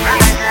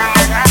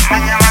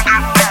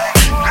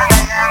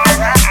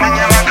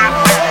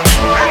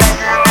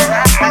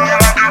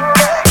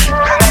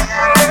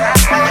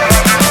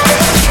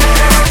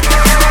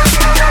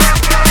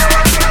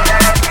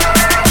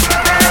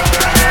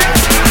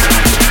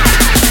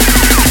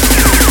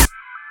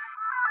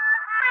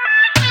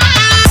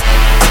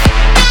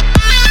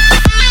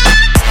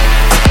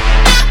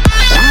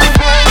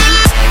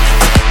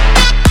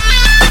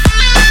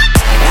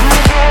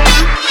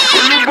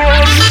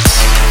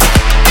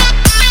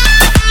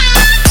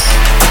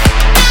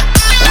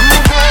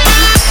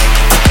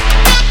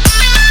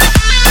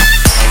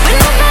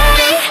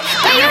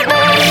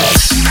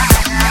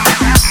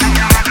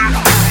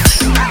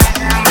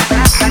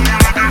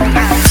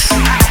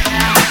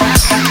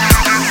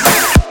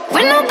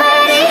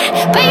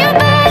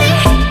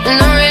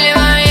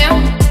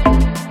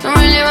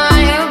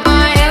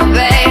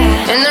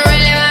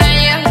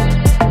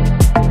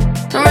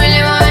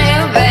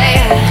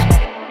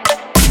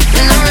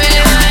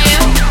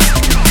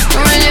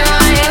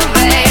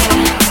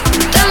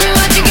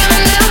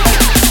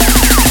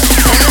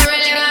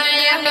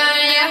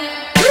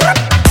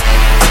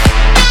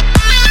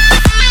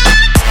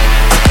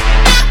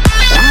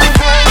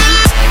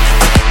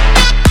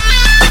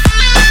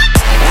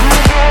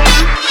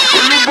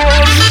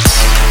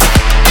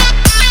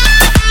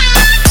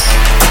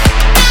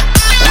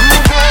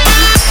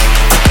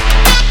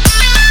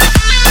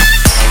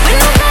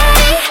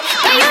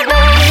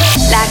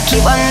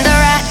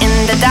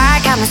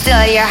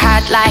 Your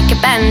heart like a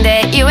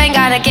bandit. You ain't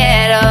gonna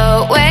get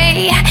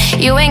away.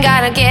 You ain't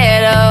gonna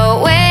get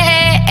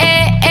away.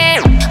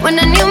 When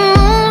the new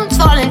moon's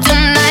falling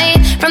tonight,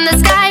 from the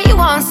sky you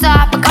won't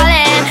stop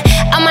calling.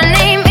 And my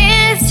name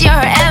is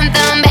your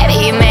anthem,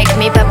 baby. You make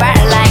me purr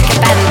like a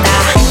panda.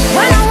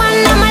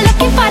 One-on-one, I'm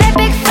looking for the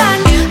big fun.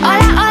 All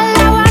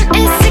I want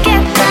is to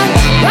get done.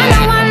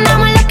 One-on-one,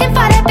 I'm looking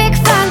for the big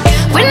fun.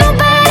 With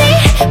nobody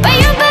but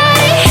your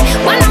body.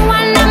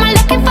 One-on-one, I'm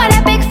looking for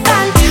the big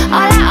fun.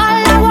 All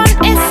I want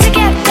is to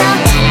get down.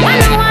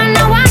 One-on-one,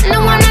 I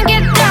wanna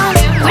get down.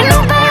 With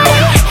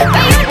nobody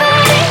but your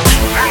body.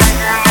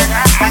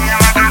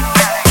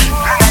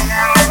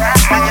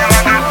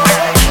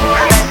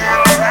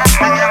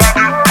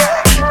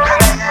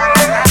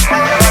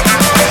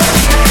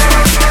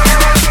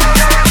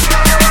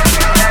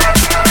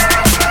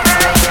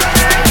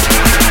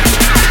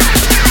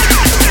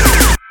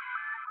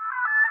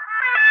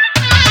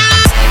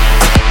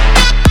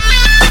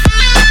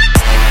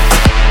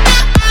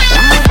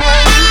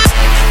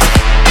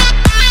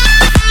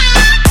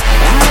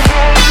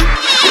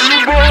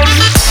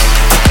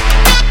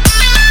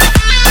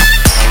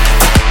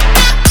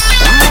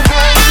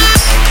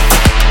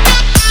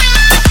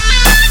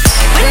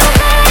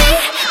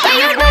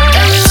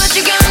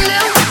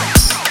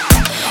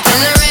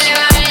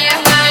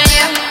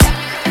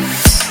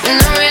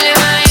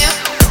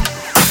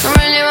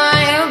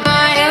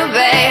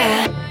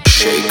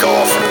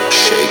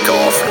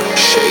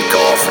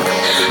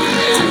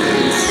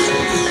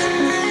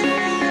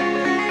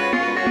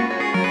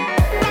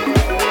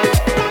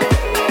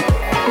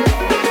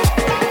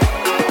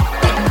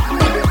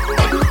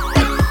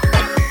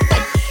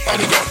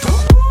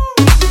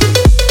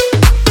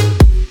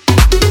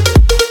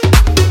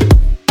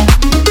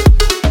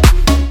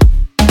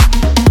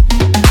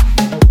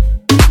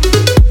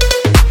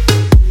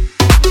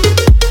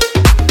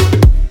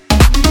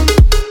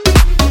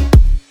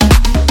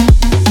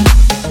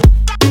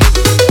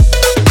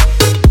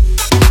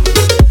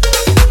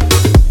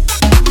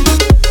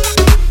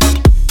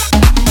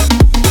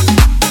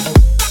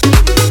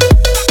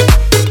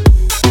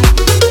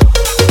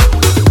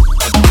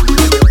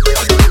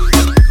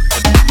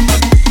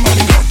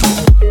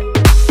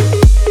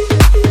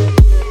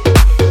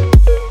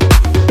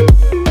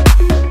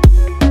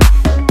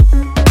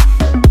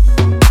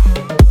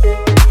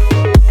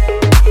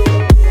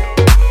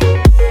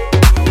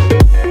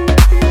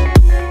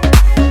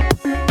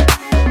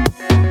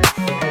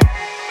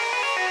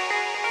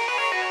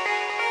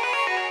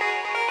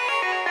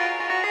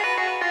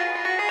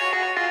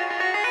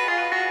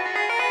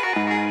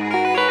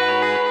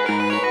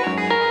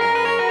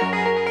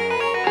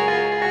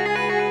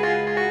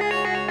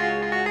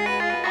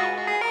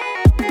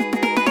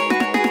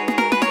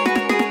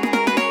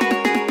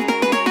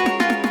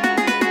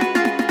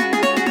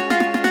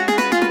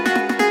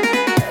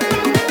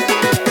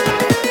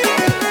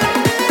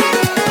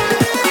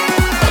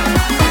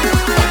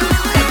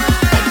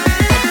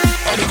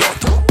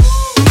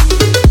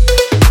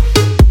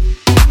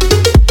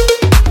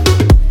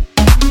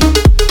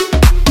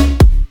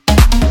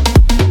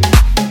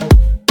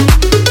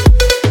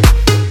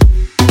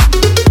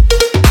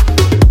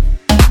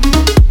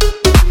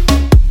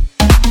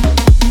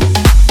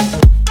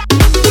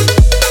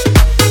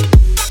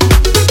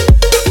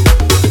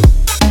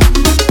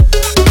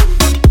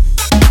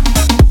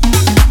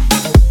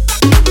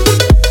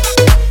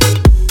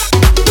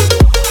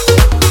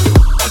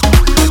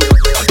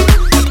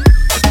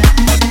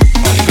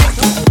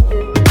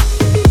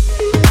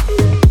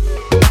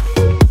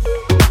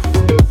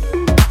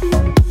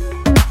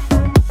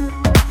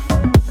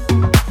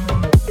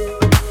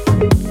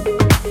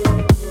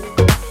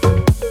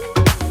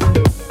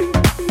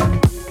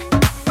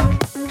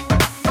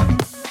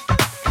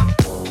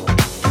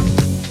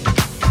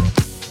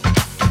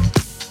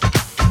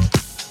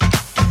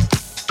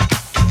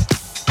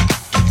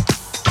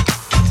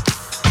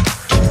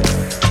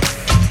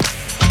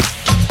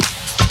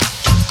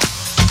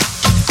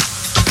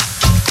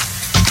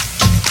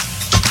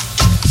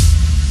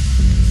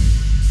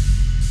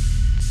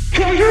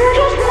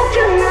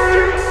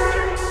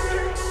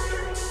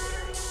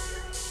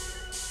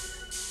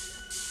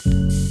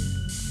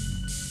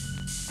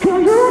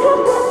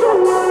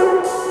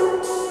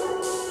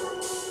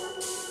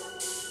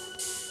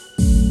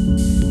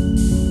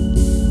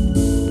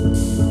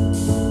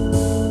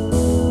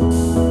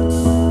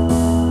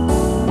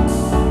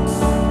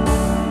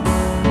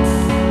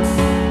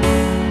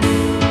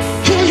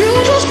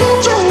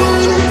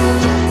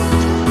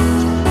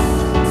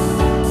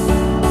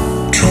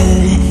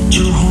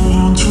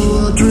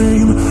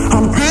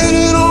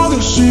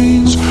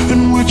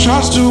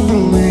 I still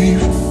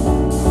believe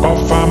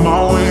I'll find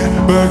my way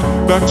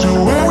back to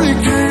where we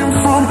came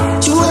from.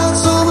 To that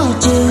summer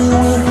day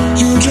when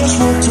you just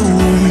walked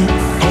away.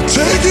 I'll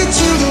take you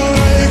to the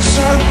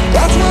lakeside,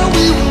 that's where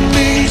we will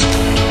meet.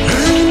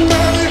 Hanging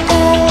by the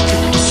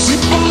ocean,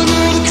 sleep under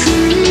the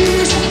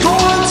trees.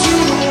 Going to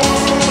the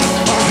world,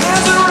 my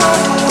hands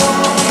around the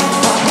world,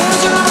 my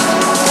hands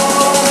around the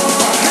world,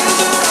 my hands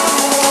around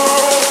the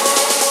world.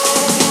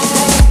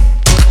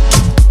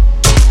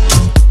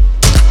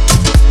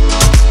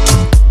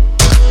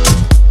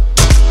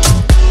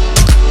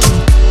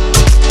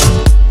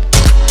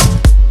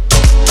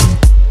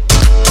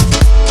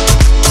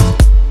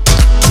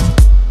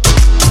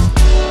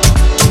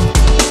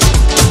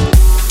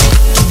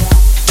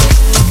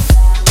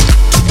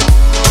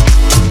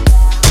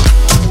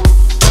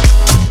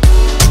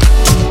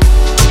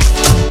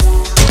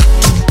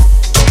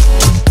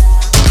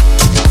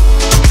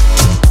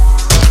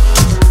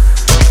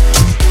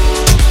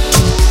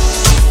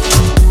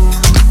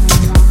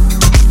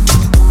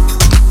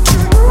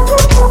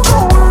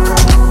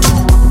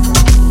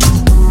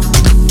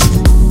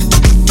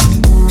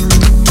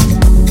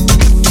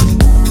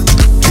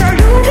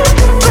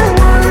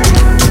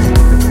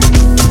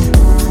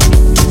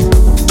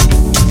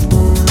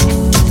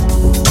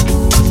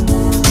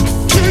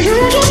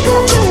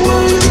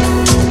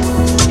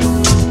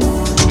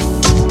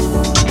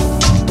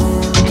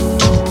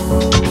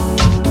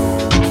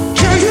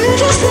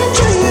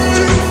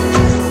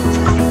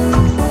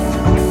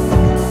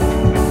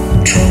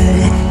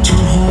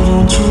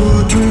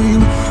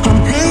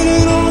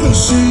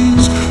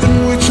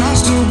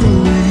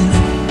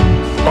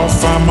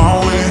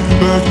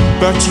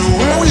 Back to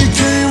where we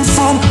came.